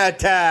dying in that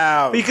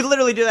town. But you could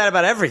literally do that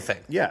about everything.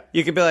 Yeah.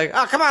 You could be like,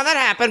 oh, come on, that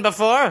happened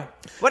before.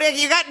 What do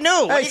you got new?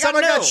 What Hey, do you got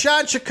someone new? got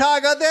shot in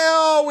Chicago. They're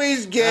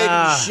always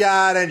getting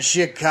shot in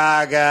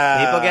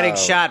Chicago. People getting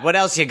shot. What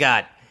else you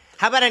got?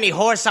 How about any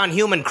horse on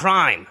human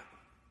crime?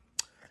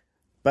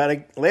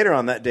 But later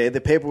on that day,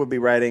 the paper would be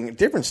writing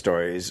different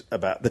stories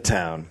about the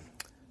town.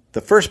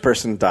 The first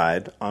person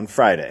died on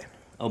Friday.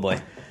 Oh,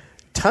 boy.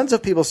 Tons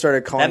of people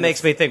started calling. That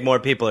makes me think more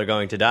people are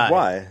going to die.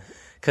 Why?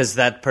 Because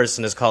that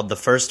person is called the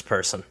first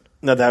person.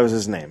 No, that was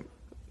his name.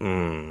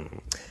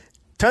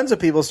 Tons of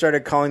people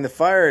started calling the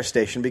fire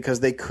station because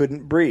they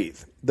couldn't breathe.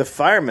 The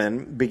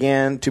firemen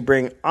began to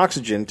bring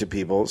oxygen to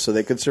people so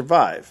they could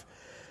survive.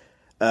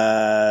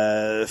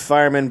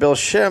 Fireman Bill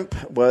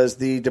Shemp was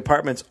the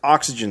department's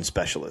oxygen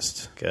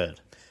specialist. Good.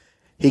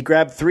 He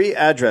grabbed 3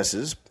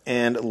 addresses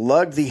and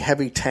lugged the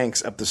heavy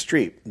tanks up the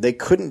street. They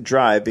couldn't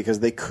drive because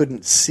they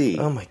couldn't see.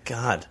 Oh, my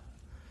God.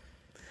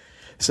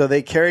 So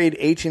they carried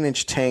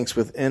 18-inch tanks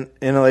with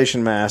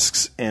inhalation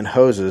masks and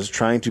hoses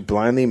trying to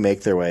blindly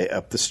make their way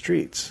up the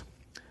streets.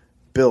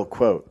 Bill,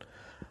 quote,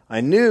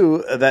 "I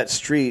knew that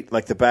street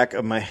like the back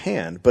of my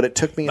hand, but it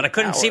took me But I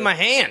couldn't see my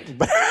hand.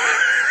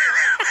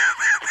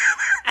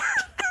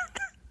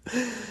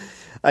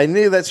 I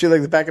knew that street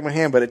like the back of my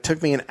hand, but it took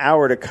me an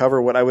hour to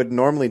cover what I would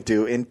normally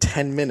do in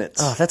 10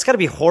 minutes. Oh, that's got to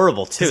be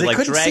horrible, too. they Like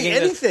couldn't see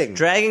anything.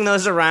 Dragging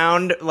those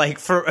around, like,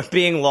 for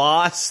being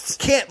lost.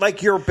 Can't,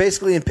 like you're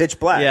basically in pitch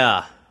black.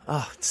 Yeah.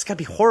 Oh, it's got to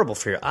be horrible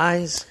for your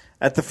eyes.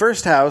 At the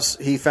first house,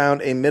 he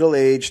found a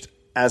middle-aged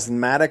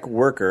asthmatic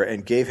worker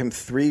and gave him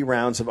 3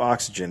 rounds of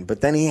oxygen,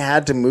 but then he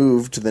had to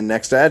move to the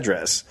next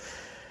address.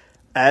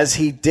 As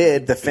he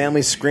did, the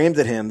family screamed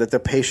at him that the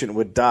patient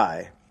would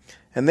die.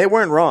 And they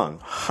weren't wrong.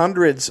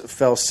 Hundreds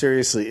fell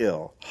seriously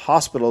ill.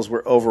 Hospitals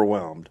were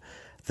overwhelmed.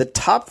 The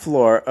top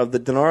floor of the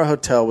Donora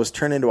Hotel was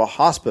turned into a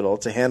hospital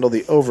to handle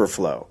the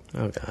overflow.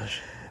 Oh,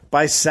 gosh.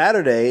 By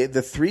Saturday,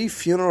 the 3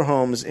 funeral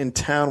homes in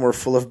town were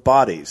full of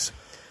bodies.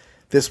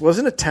 This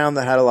wasn't a town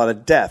that had a lot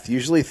of death.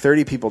 Usually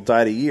 30 people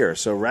died a year,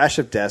 so a rash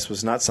of deaths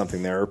was not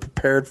something they were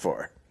prepared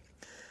for.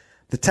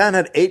 The town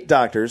had 8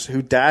 doctors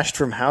who dashed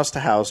from house to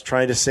house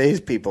trying to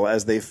save people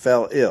as they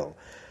fell ill.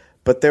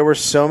 But there were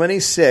so many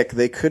sick,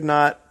 they could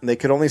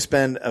only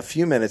spend a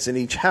few minutes in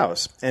each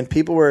house. And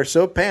people were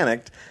so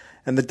panicked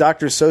and the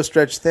doctors so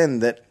stretched thin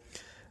that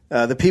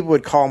the people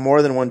would call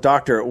more than one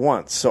doctor at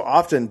once. So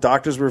often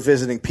doctors were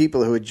visiting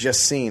people who had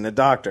just seen a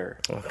doctor.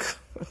 Oh,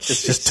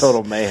 It's just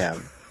total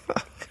mayhem.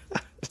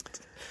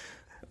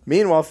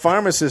 Meanwhile,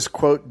 pharmacists,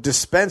 quote,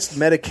 dispensed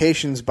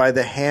medications by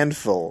the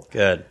handful.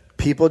 Good.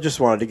 People just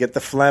wanted to get the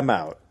phlegm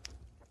out.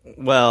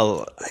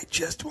 Well, I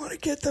just want to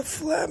get the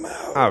phlegm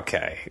out.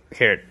 okay.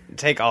 Here,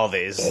 take all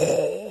these.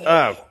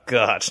 Oh,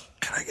 God.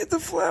 Can I get the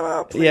phlegm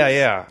out, please?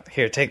 Yeah.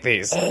 Here, take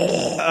these.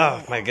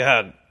 Oh, my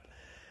God.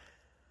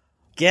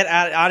 Get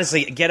out.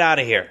 Honestly, get out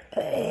of here.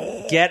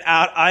 Get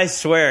out. I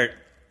swear.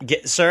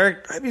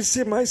 Sir? Have you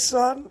seen my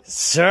son?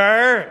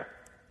 Sir?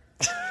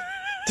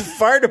 The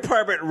fire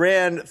department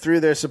ran through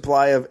their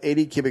supply of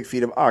 80 cubic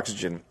feet of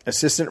oxygen.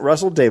 Assistant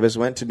Russell Davis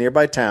went to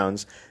nearby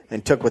towns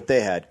and took what they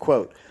had.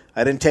 Quote,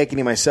 "I didn't take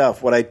any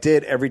myself. What I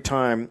did every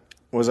time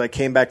was I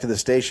came back to the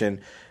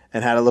station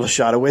and had a little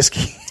shot of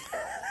whiskey."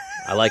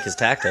 I like his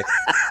tactic.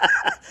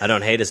 I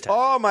don't hate his tactic.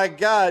 Oh, my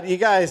God. You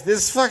guys,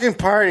 this fucking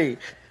party.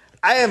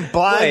 I am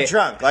blind Wait.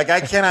 drunk. Like,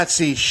 I cannot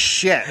see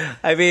shit.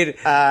 I mean,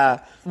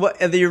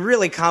 you're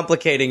really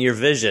complicating your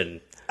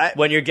vision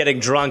when you're getting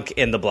drunk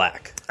in the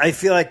black. I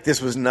feel like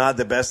this was not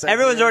the best idea.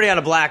 Everyone's already on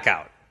a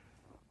blackout.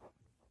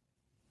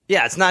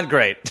 Yeah, it's not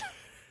great.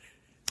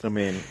 I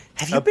mean,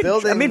 Have you been?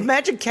 building... I mean,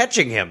 imagine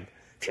catching him.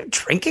 Have you been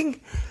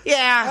drinking?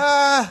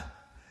 Yeah.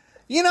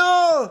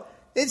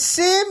 It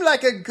seemed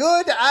like a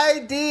good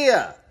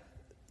idea.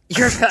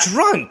 You're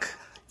drunk.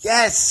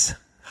 Yes.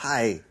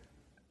 Hi.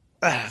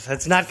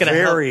 That's not going to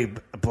help. Very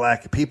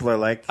black people are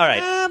like, All right.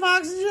 can I have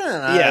oxygen?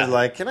 And Yeah. I was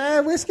like, can I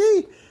have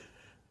whiskey?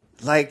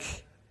 Like,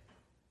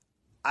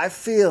 I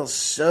feel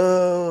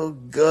so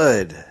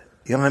good.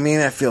 You know what I mean?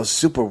 I feel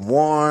super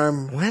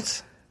warm.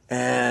 What?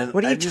 And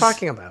What are you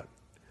talking about?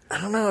 I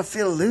don't know. I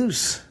feel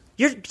loose.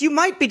 You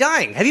might be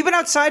dying. Have you been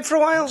outside for a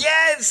while?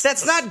 Yes.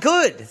 That's not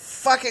good.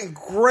 Fucking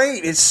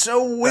great. It's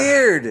so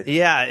weird.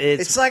 Yeah,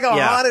 It's like a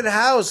haunted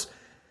house.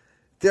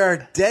 There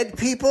are dead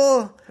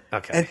people.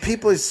 Okay. And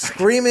people are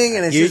screaming,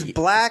 and it's just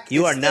black.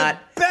 You It's are not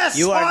the best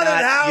you are haunted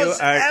not, house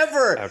you are,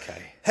 ever.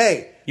 Okay.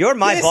 Hey, You're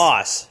my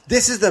boss.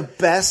 This is the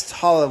best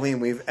Halloween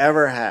we've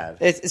ever had,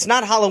 It's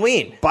not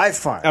Halloween. by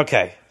far.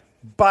 Okay.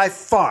 By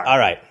far. All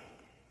right.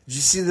 Did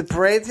you see the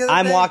parade the other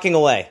I'm day? walking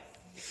away.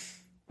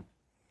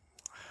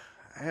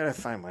 I gotta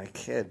find my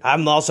kid.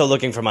 I'm also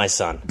looking for my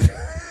son.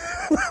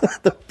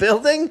 The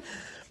building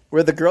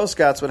where the Girl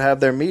Scouts would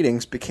have their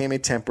meetings became a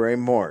temporary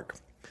morgue.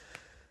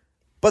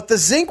 But the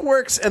zinc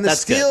works and the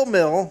That's steel good.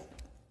 mill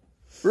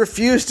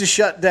refused to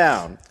shut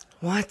down,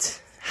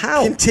 What?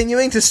 How?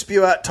 continuing to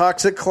spew out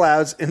toxic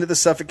clouds into the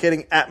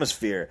suffocating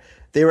atmosphere.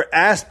 They were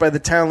asked by the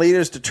town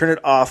leaders to turn it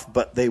off,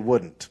 but they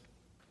wouldn't.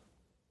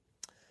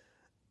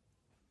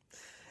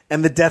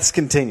 And the deaths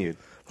continued.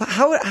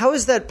 How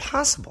is that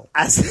possible?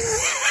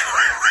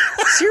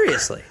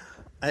 Seriously.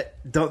 I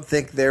don't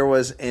think there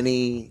was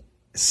any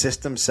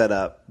system set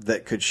up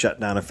that could shut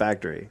down a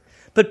factory.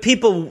 But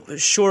people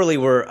surely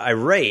were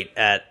irate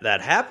at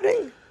that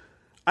happening.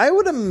 I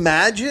would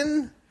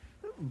imagine,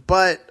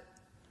 but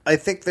I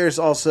think there's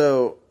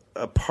also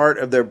a part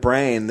of their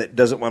brain that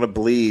doesn't want to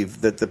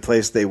believe that the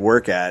place they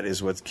work at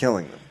is what's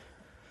killing them.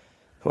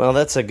 Well,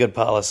 that's a good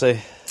policy.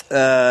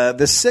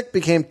 The sick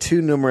became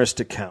too numerous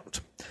to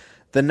count.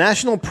 The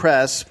national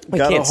press We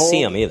got can't a hold...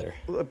 see him either.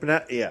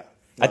 Yeah.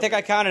 I think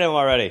I counted him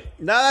already.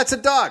 No, that's a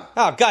dog.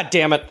 Oh, God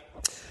damn it.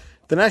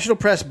 The national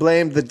press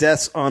blamed the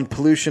deaths on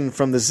pollution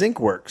from the zinc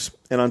works.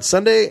 And on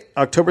Sunday,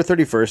 October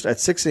 31st at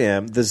 6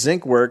 a.m., the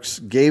zinc works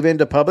gave in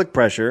to public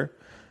pressure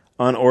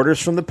on orders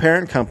from the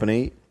parent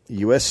company,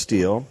 U.S.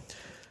 Steel,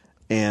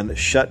 and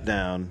shut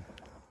down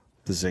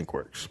the zinc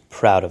works.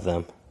 Proud of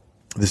them.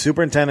 The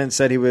superintendent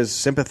said he was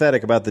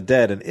sympathetic about the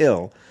dead and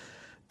ill,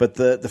 but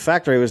the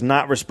factory was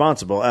not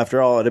responsible.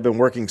 After all, it had been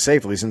working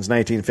safely since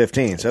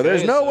 1915. So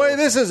there's no way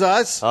this is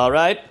us. All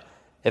right.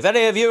 If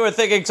any of you are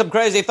thinking some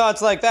crazy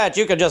thoughts like that,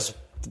 you can just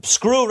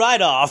screw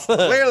right off.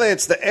 Clearly,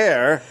 it's the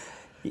air.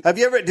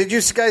 Did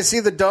you guys see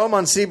the dome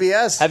on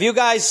CBS? Have you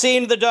guys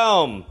seen the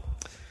dome?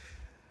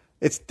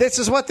 This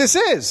is what this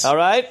is. All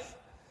right.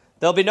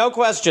 There'll be no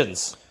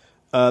questions.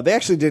 They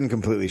actually didn't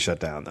completely shut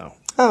down, though.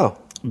 Oh.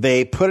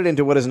 They put it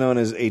into what is known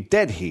as a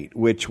dead heat,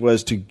 which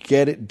was to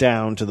get it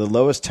down to the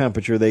lowest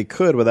temperature they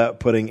could without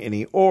putting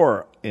any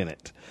ore in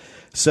it.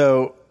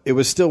 So it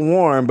was still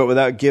warm, but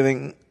without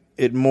giving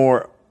it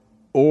more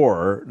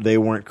ore, they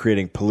weren't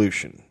creating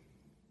pollution.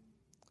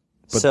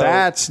 But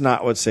that's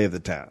not what saved the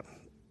town.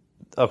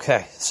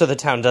 Okay, so the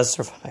town does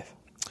survive.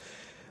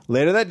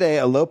 Later that day,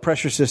 a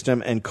low-pressure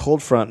system and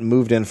cold front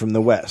moved in from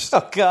the west.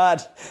 Oh,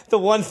 God. The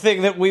one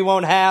thing that we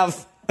won't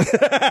have.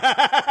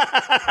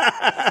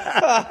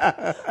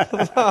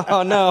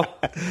 Oh, no.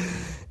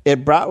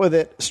 It brought with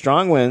it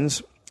strong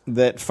winds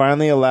that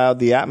finally allowed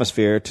the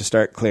atmosphere to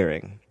start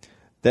clearing.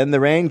 Then the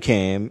rain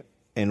came,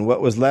 and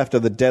what was left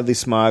of the deadly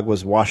smog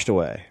was washed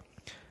away.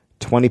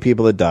 20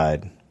 people had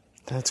died.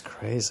 That's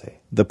crazy.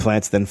 The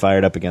plants then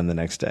fired up again the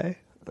next day.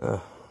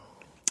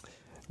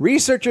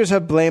 Researchers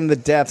have blamed the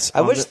deaths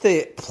I wish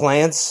the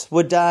plants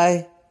would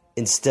die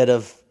instead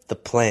of the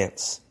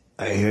plants.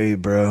 I hear you,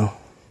 bro.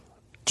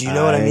 Do you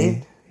know what I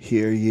mean?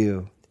 Hear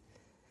you.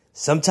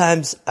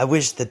 Sometimes I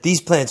wish that these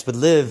plants would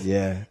live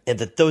Yeah. and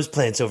that those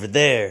plants over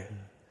there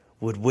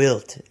would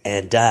wilt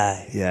and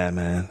die. Yeah,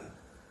 man.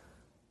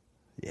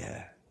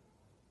 Yeah.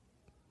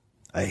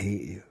 I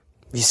hate you.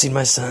 You seen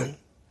my son?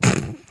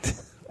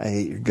 I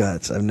hate your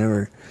guts.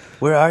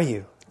 Where are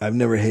you? I've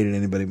never hated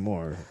anybody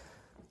more.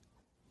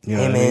 You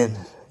know Hey, what I man,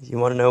 mean? you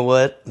want to know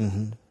what?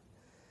 Mm-hmm.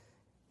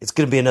 It's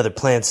going to be another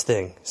plants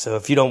thing. So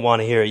if you don't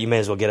want to hear it, you may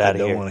as well get out of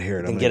here. I don't want to hear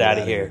it. Then I'm get gonna out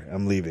of here.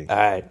 I'm leaving. All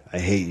right. I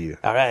hate you.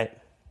 All right.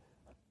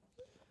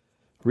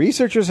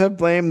 Researchers have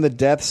blamed the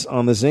deaths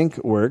on the zinc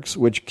works,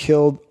 which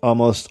killed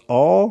almost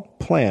all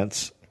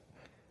plants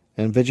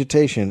and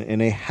vegetation in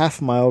a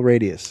half-mile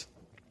radius.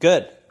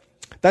 Good.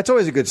 That's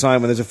always a good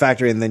sign when there's a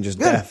factory and then just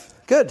death.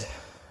 Good.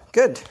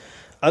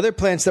 Other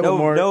plants that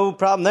No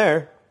problem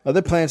there.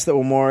 Other plants that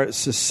were more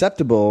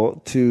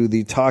susceptible to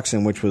the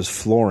toxin, which was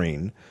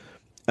fluorine,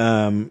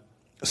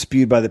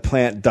 spewed by the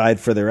plant, died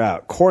further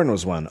out. Corn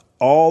was one.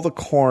 all the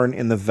corn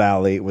in the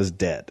valley was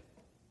dead.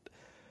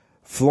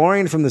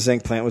 Fluorine from the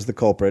zinc plant was the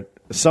culprit.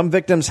 Some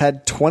victims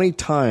had 20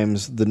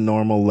 times the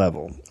normal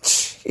level.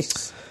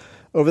 Jeez.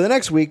 Over the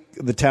next week,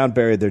 the town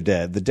buried their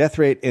dead. The death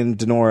rate in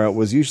Donora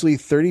was usually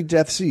 30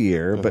 deaths a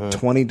year, but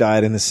 20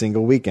 died in a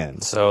single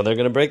weekend. So they're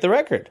going to break the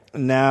record.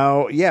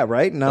 Now, yeah,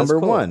 right? Number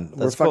That's cool. one. That's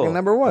We're fucking cool.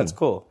 number one. That's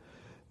cool.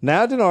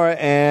 Now, Donora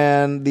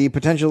and the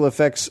potential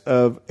effects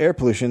of air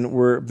pollution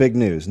were big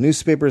news.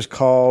 Newspapers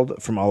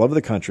called from all over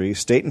the country.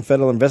 State and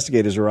federal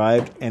investigators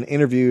arrived and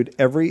interviewed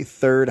every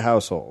third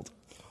household.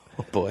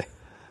 Oh, boy.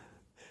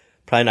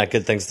 Probably not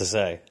good things to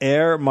say.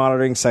 Air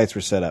monitoring sites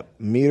were set up.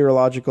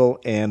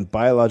 Meteorological and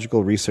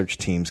biological research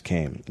teams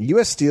came.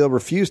 U.S. Steel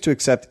refused to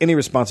accept any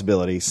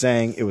responsibility,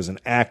 saying it was an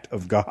act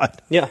of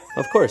God. Yeah,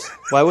 of course.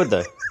 Why would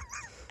they?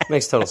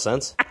 Makes total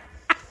sense.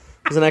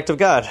 It's an act of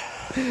God.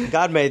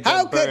 God made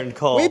them burn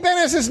coal. We've been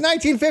here since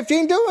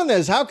 1915 doing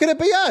this. How could it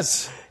be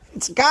us?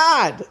 It's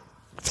God.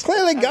 It's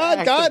clearly God.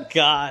 Act of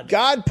God.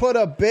 God put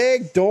a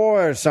big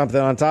door or something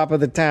on top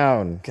of the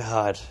town.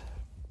 God.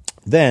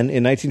 Then,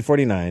 in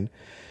 1949,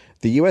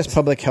 the U.S.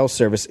 Public Health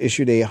Service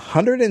issued a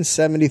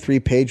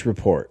 173-page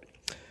report.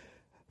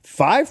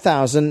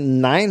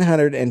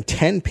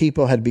 5,910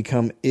 people had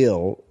become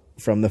ill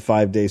from the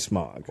 5-day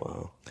smog.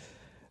 Wow.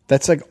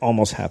 That's like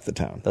almost half the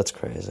town. That's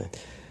crazy.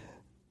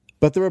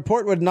 But the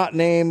report would not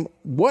name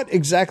what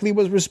exactly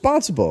was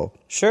responsible.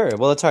 Sure.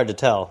 Well, it's hard to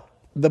tell.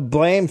 The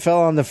blame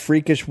fell on the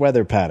freakish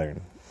weather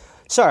pattern.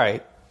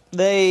 Sorry.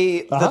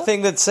 The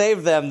thing that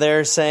saved them,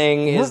 they're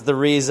saying, is the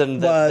reason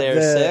that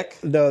they're sick?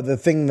 No, the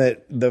thing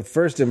that the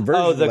first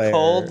inversion Oh, the layer,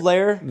 cold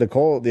layer? The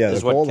cold, yeah,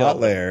 Is the what cold killed hot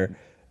them. layer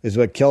is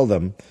what killed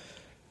them.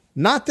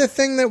 Not the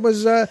thing that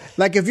was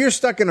like if you're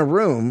stuck in a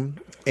room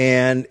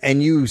and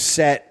you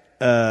set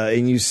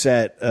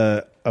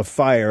a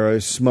fire,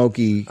 a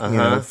smoky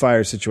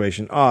fire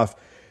situation off.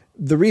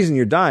 The reason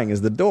you're dying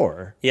is the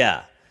door.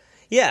 Yeah.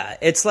 Yeah.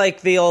 It's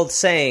like the old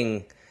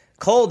saying,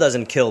 coal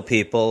doesn't kill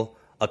people.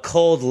 A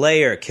cold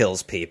layer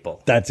kills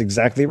people. That's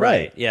exactly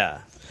right.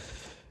 Yeah.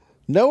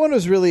 No one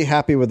was really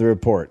happy with the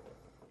report.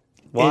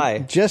 Why?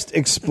 It just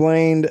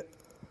explained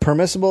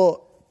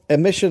permissible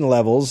emission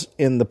levels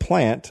in the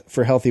plant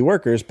for healthy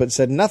workers, but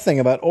said nothing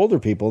about older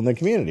people in the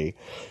community.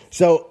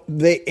 So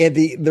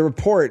the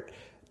report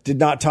did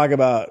not talk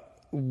about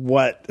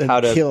what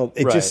killed.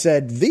 It just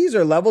said these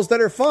are levels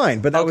that are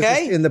fine, but that was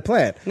just in the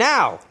plant.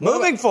 Now,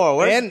 moving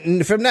forward.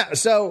 And from now,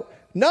 so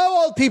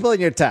no old people in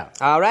your town.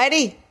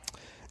 Alrighty.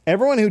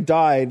 Everyone who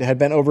died had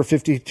been over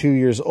 52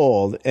 years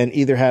old and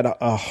either had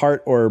a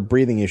heart or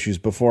breathing issues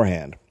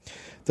beforehand.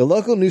 The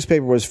local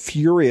newspaper was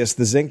furious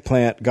the zinc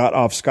plant got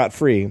off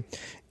scot-free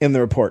in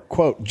the report.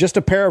 Quote, just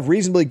a pair of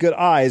reasonably good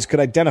eyes could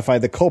identify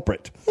the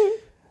culprit.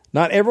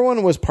 Not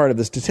everyone was part of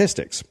the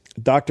statistics.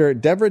 Dr.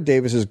 Deborah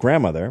Davis's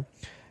grandmother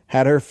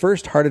had her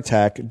first heart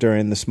attack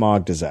during the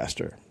smog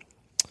disaster.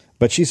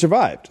 But she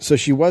survived, so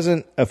she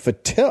wasn't a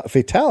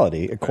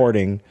fatality,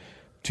 according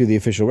to the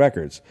official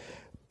records.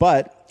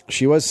 But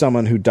she was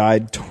someone who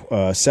died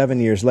 7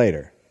 years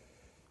later,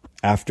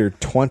 after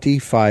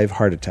 25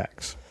 heart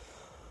attacks.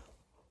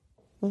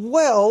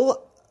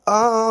 Well,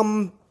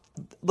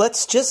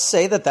 let's just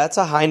say that that's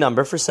a high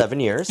number for 7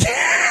 years.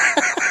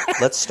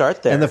 Let's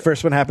start there. And the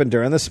first one happened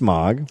during the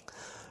smog.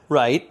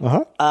 Right.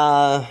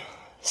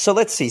 So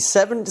let's see.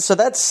 7. So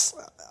that's,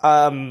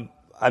 you're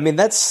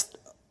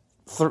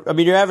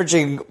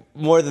averaging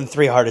more than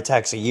 3 heart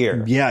attacks a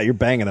year. Yeah, you're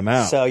banging them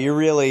out. So you're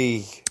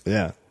really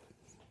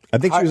I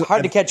think she was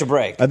hard to catch a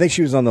break. I think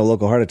she was on the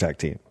local heart attack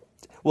team.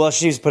 Well,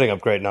 she's putting up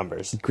great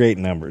numbers. Great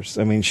numbers.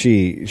 I mean,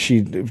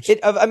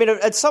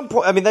 At some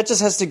point, that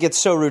just has to get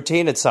so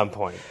routine at some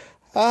point.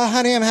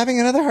 Honey, I'm having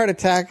another heart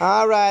attack.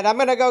 All right, I'm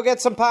going to go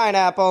get some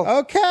pineapple.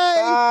 Okay.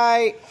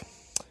 Bye.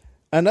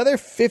 Another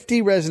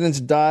 50 residents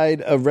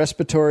died of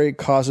respiratory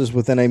causes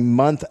within a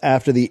month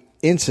after the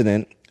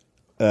incident.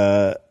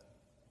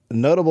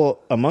 Notable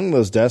among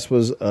those deaths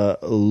was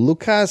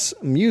Lucas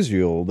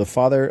Musial, the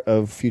father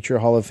of future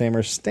Hall of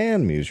Famer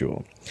Stan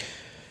Musial.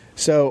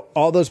 So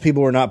all those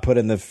people were not put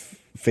in the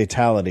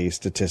fatality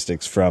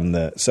statistics from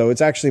the... So it's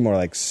actually more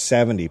like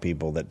 70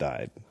 people that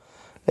died.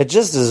 It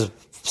just is...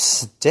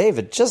 Dave,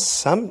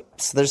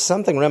 there's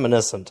something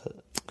reminiscent.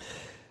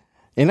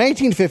 In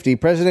 1950,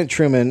 President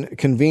Truman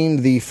convened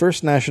the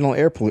first National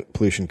Air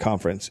Pollution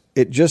Conference.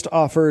 It just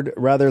offered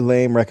rather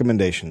lame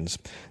recommendations.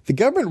 The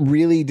government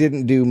really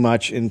didn't do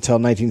much until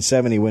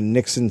 1970 when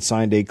Nixon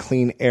signed a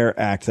Clean Air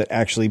Act that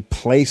actually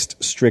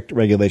placed strict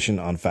regulation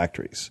on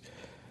factories.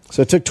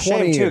 So it took 20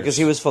 years. Shame, too, because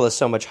he was full of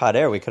so much hot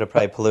air, we could have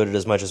probably polluted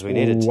as much as we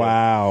needed to.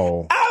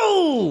 Wow.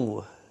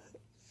 Ow!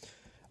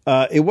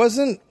 It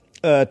wasn't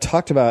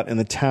talked about in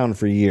the town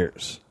for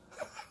years.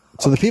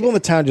 So the people in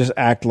the town just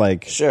act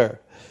like... Sure.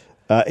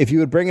 If you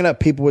would bring it up,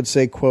 people would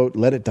say, quote,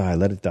 let it die,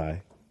 let it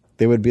die.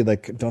 They would be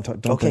like, don't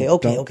talk. Okay. Hey,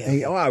 okay.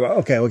 Right.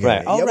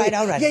 All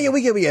right. Yeah,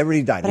 we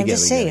everybody died. But I'm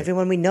just saying,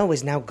 everyone we know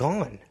is now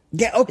gone.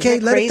 Yeah, okay,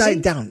 Isn't that let it die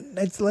crazy? down.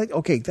 It's like,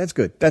 okay, that's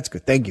good.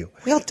 Thank you.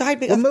 We all died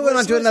We're because... moving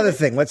on to another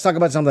thing. Let's talk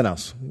about something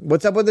else.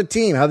 What's up with the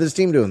team? How's this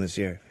team doing this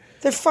year?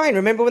 They're fine.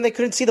 Remember when they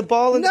couldn't see the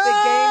ball in the big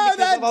game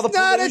because of all the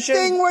pollution? That's not a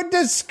thing we're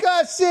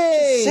discussing.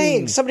 Just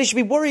saying, somebody should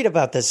be worried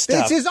about this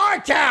stuff. This is our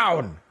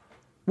town.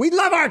 We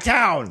love our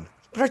town.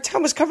 But our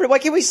town was covered. Why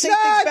can't we say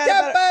things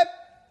bad about it?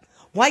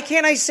 Why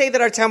can't I say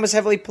that our town was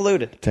heavily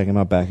polluted? Take him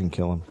out back and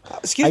kill him.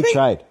 Excuse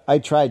me? I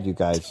tried, you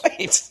guys.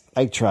 Wait.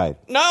 I tried.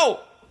 No.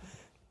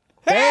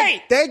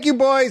 Hey! Thank you,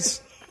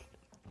 boys.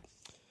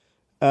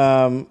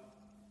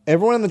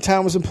 Everyone in the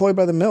town was employed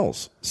by the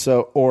mills.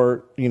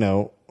 Or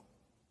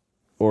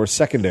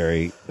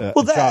secondary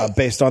job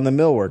based on the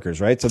mill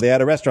workers, right? So they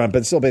had a restaurant,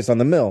 but still based on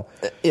the mill.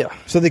 Yeah.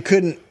 So they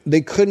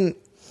couldn't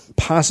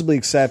possibly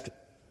accept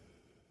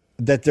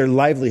that their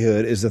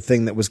livelihood is the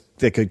thing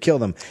that could kill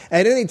them.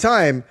 At any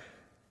time,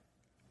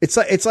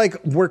 it's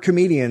like we're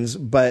comedians,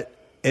 but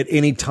at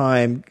any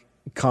time,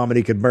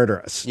 comedy could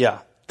murder us. Yeah.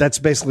 That's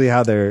basically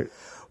how they're...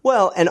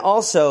 Well, and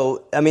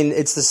also, I mean,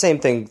 it's the same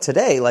thing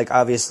today, like,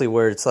 obviously,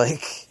 where it's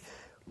like,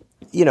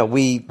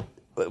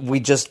 we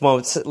just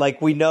won't,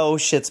 like, we know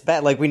shit's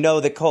bad. Like, we know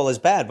that coal is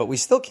bad, but we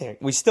still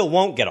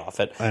won't get off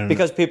it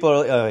because people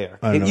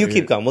are, you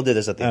keep going. We'll do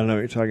this at the end. I don't know what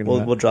you're talking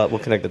about. We'll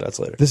connect the dots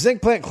later. The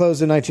zinc plant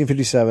closed in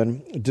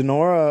 1957.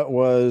 Donora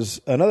was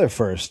another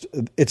first.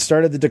 It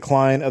started the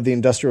decline of the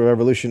Industrial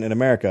Revolution in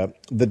America.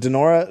 The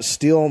Donora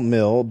steel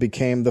mill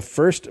became the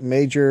first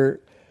major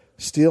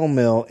steel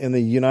mill in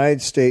the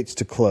United States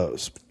to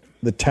close.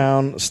 The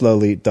town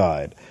slowly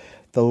died.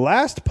 The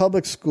last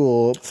public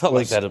school... Felt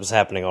like that it was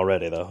happening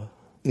already, though.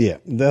 Yeah.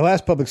 The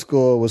last public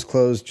school was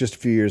closed just a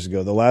few years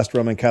ago. The last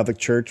Roman Catholic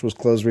church was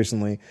closed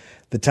recently.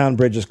 The town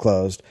bridge is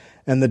closed.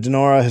 And the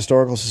Donora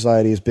Historical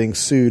Society is being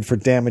sued for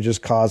damages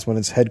caused when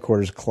its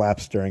headquarters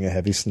collapsed during a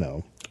heavy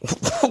snow.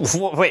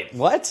 Wait,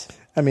 what?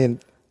 I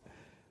mean...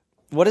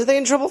 What are they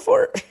in trouble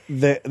for?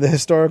 The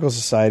Historical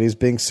Society is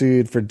being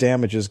sued for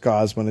damages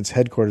caused when its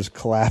headquarters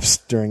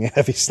collapsed during a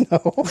heavy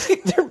snow.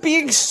 They're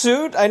being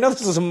sued? I know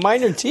this is a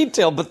minor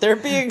detail, but they're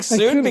being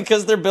sued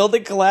because their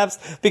building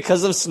collapsed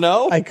because of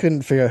snow? I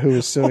couldn't figure out who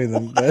was suing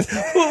them. But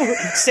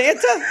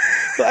Santa?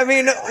 I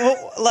mean,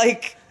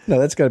 like... No,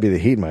 that's got to be the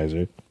heat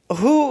miser.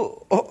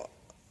 Who...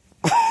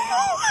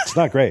 It's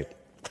not great.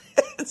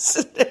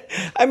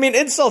 I mean,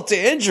 insult to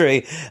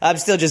injury. I'm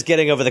still just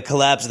getting over the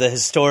collapse of the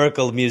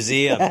historical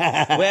museum.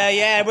 Well,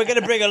 yeah, we're going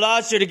to bring a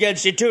lawsuit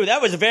against you, too.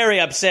 That was very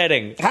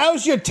upsetting.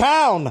 How's your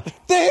town?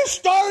 The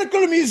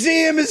historical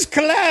museum has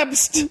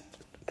collapsed.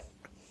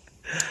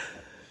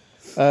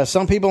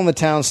 Some people in the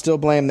town still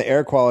blame the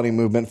air quality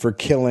movement for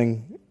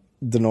killing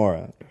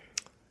Donora.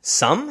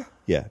 Some?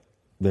 Yeah.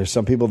 There's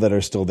some people that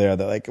are still there.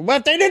 They're like, well,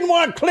 if they didn't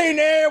want clean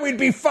air, we'd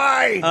be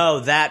fine.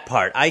 Oh, that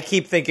part. I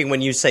keep thinking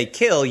when you say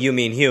kill, you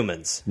mean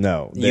humans.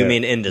 No. You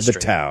mean industry. The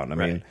town. I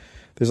right. mean,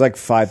 there's like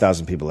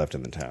 5,000 people left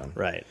in the town.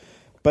 Right.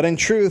 But in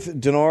truth,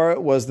 Donora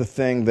was the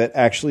thing that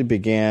actually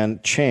began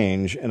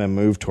change and a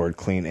move toward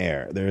clean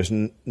air. There's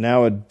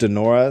now a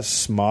Donora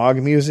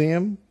Smog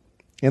Museum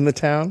in the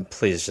town.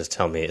 Please just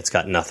tell me it's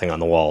got nothing on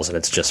the walls and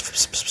it's just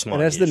smog.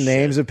 It has the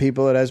names of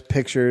people. It has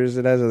pictures.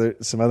 It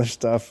has some other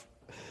stuff.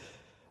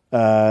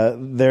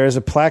 There is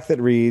a plaque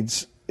that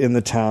reads in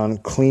the town,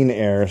 "Clean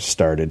air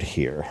started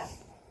here."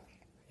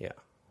 Yeah.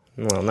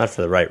 Well, not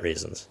for the right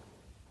reasons.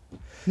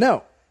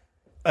 No.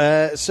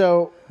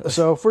 So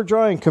if we're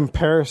drawing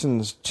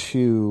comparisons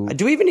to...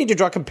 Do we even need to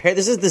draw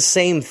This is the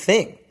same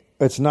thing.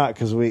 It's not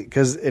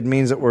because it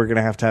means that we're going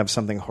to have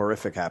something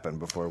horrific happen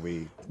before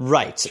we...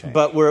 Right. change.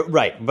 But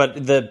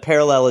but the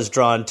parallel is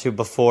drawn to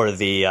before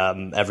the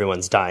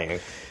everyone's dying.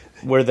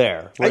 We're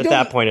there. We're at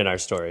that point in our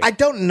story. I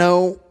don't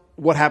know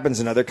what happens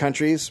in other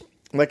countries.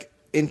 Like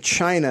in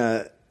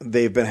China,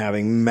 they've been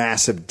having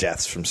massive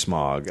deaths from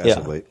smog as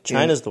of late.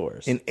 China's the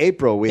worst. In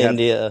April, we had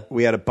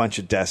a bunch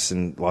of deaths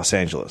in Los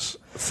Angeles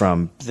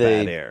from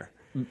bad air.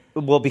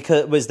 Well,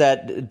 because was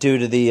that due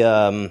to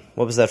the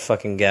what was that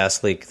fucking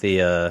gas leak?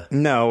 The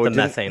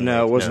methane.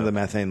 No, leak? it wasn't the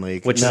methane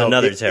leak, which is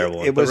another terrible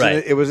one. It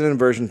was an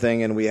inversion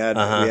thing, and we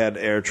had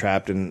air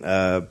trapped, and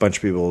a bunch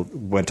of people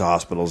went to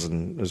hospitals,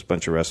 and there's a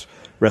bunch of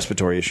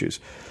respiratory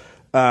issues.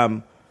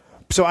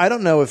 So I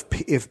don't know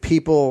if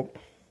people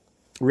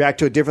react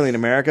to it differently in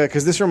America,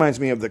 because this reminds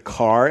me of the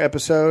car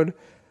episode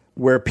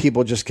where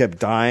people just kept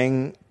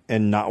dying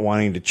and not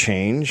wanting to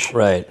change.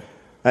 Right.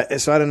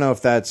 So I don't know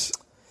if that's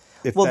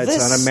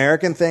an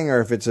American thing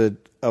or if it's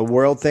a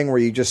world thing where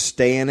you just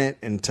stay in it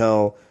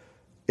until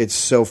it's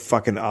so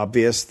fucking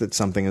obvious that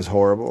something is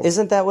horrible.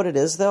 Isn't that what it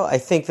is, though? I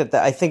think that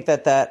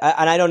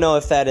and I don't know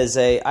if that is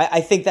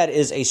I think that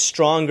is a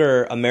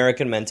stronger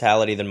American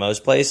mentality than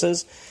most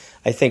places.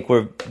 I think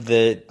I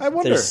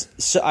wonder.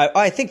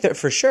 I think that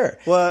for sure.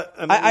 Well,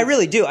 I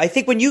really do. I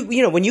think when you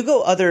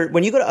go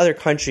to other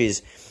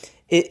countries,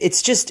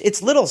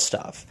 it's little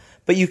stuff,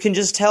 but you can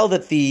just tell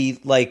that the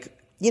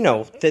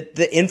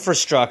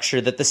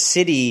infrastructure, that the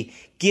city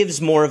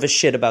gives more of a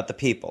shit about the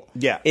people.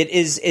 Yeah,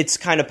 it's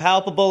kind of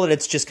palpable and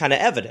it's just kind of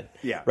evident.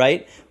 Yeah,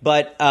 right.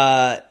 But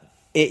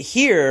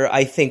here,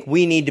 I think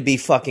we need to be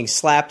fucking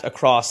slapped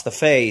across the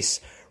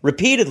face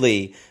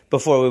repeatedly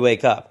before we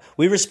wake up.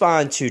 We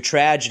respond to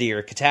tragedy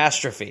or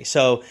catastrophe.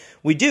 So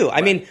we do. I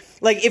mean,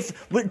 like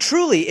if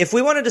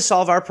we wanted to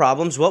solve our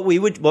problems, what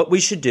we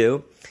should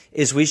do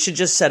is we should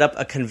just set up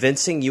a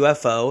convincing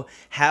UFO,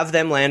 have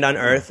them land on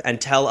Earth, and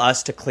tell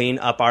us to clean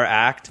up our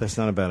act. That's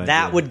not a bad idea.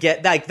 That would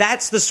get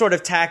that's the sort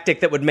of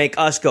tactic that would make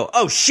us go,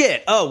 oh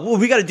shit, oh well,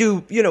 we got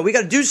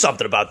to do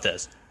something about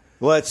this.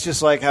 Well, it's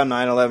just like how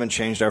 9/11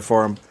 changed our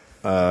foreign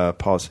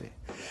policy.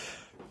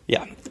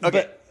 Yeah. Okay.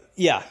 But,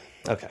 yeah.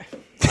 Okay.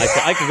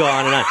 I could go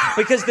on and on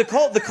because the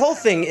coal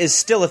thing is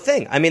still a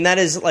thing. I mean, that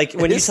is like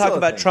when you talk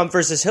about Trump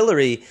versus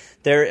Hillary,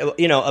 there,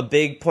 a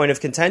big point of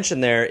contention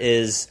there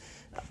is,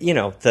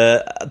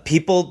 the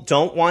people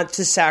don't want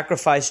to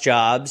sacrifice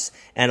jobs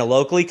and a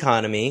local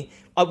economy,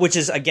 which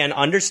is again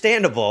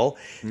understandable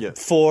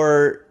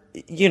for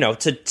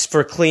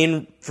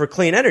clean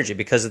energy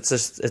because it's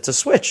a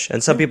switch,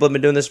 and some people have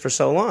been doing this for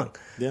so long.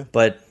 Yeah,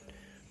 but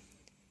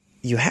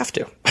you have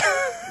to.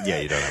 Yeah,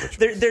 you don't have a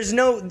choice. There's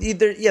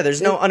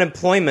no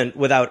unemployment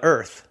without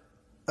Earth.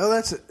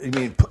 Oh,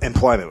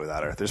 employment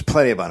without Earth. There's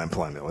plenty of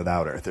unemployment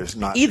without Earth. There's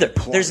not either.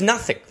 Employment.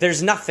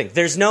 There's nothing.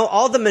 There's no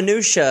all the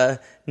minutia.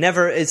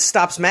 It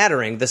stops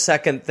mattering the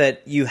second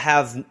that you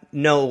have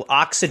no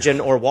oxygen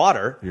or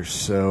water. You're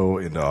so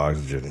into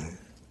oxygen.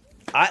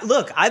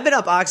 I've been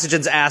up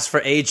oxygen's ass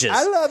for ages.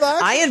 I love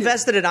oxygen. I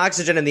invested in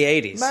oxygen in the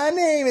 80s. My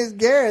name is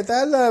Gareth.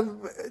 I love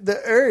the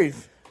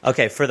Earth.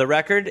 Okay, for the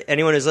record,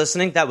 anyone who's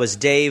listening, that was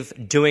Dave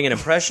doing an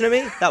impression of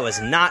me. That was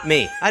not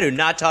me. I do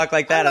not talk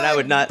like that, and I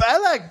would not. I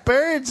like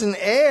birds and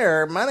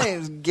air. My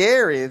name's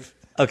Gareth.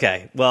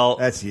 Okay, well,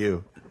 that's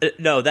you.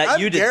 No, that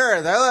you did.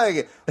 Gareth. I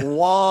like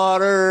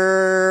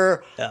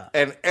water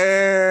and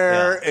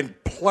air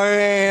and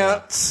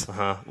plants.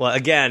 Well,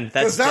 again,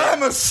 that's because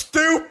I'm a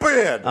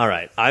stupid. All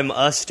right, I'm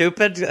a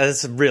stupid.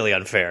 That's really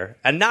unfair,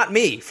 and not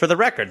me. For the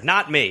record,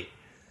 not me.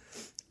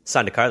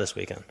 Signed a car this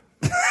weekend.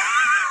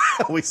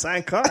 We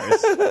sign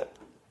cars.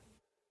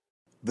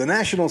 The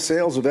national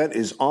sales event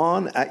is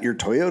on at your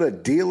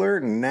Toyota dealer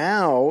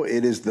now.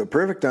 It is the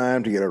perfect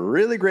time to get a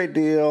really great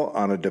deal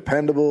on a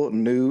dependable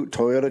new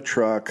Toyota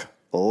truck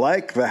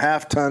like the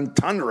half-ton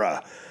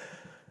Tundra.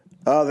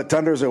 The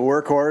Tundra is a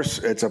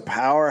workhorse. It's a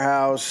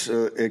powerhouse.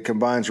 It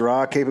combines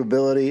raw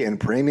capability and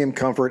premium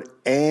comfort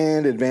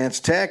and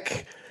advanced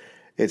tech.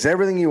 It's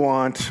everything you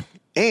want.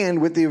 And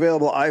with the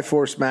available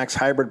iForce Max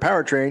hybrid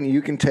powertrain,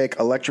 you can take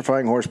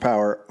electrifying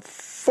horsepower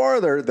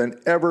farther than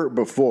ever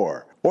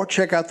before. Or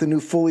check out the new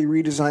fully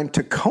redesigned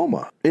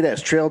Tacoma. It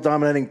has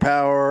trail-dominating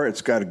power.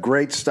 It's got a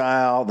great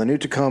style. The new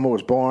Tacoma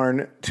was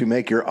born to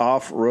make your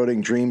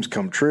off-roading dreams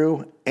come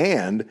true.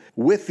 And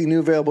with the new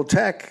available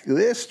tech,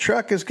 this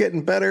truck is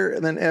getting better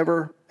than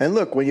ever. And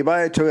look, when you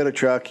buy a Toyota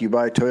truck, you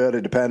buy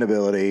Toyota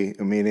dependability,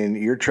 meaning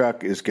your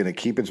truck is going to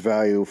keep its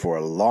value for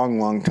a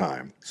long, long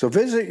time. So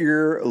visit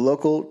your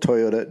local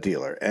Toyota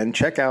dealer and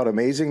check out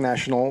amazing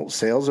national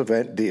sales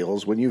event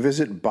deals when you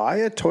visit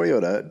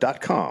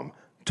buyatoyota.com.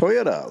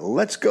 Toyota,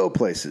 let's go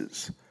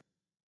places.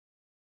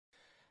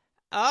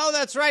 Oh,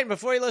 that's right.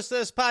 Before you listen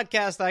to this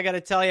podcast, I got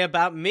to tell you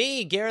about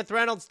me,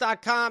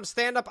 GarethReynolds.com.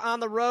 Stand up on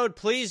the road.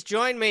 Please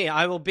join me.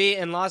 I will be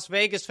in Las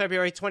Vegas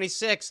February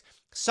 26th,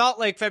 Salt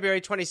Lake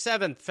February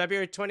 27th,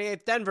 February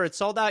 28th, Denver. It's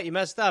sold out. You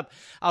messed up.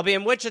 I'll be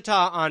in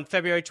Wichita on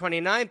February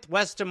 29th,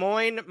 West Des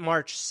Moines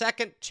March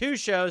 2nd, 2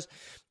 shows.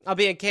 I'll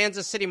be in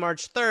Kansas City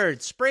March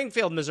 3rd,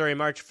 Springfield, Missouri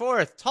March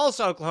 4th,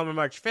 Tulsa, Oklahoma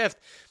March 5th.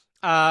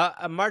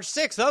 March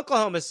 6th,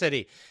 Oklahoma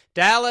City.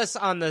 Dallas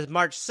on the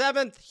March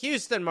 7th.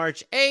 Houston,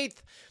 March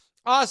 8th.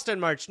 Austin,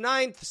 March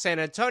 9th. San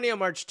Antonio,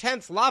 March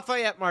 10th.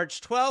 Lafayette,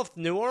 March 12th.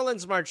 New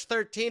Orleans, March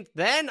 13th.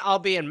 Then I'll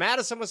be in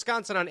Madison,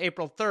 Wisconsin on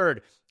April 3rd.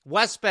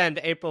 West Bend,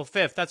 April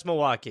 5th. That's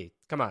Milwaukee.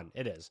 Come on,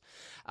 it is.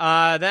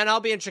 Then I'll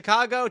be in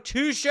Chicago.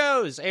 2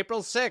 shows, April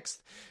 6th.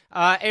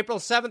 April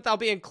 7th, I'll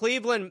be in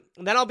Cleveland.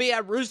 Then I'll be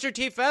at Rooster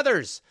Teeth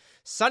Feathers.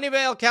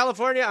 Sunnyvale,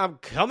 California, I'm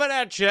coming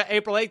at you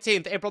April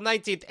 18th, April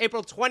 19th,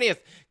 April 20th.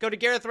 Go to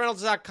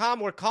GarethReynolds.com.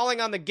 We're calling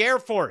on the Gare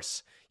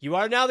Force. You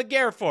are now the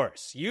Gare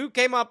Force. You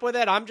came up with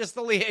it. I'm just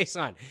the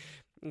liaison.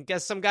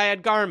 Guess some guy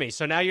had Garmy,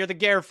 so now you're the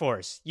Gare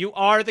Force. You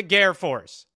are the Gare Force.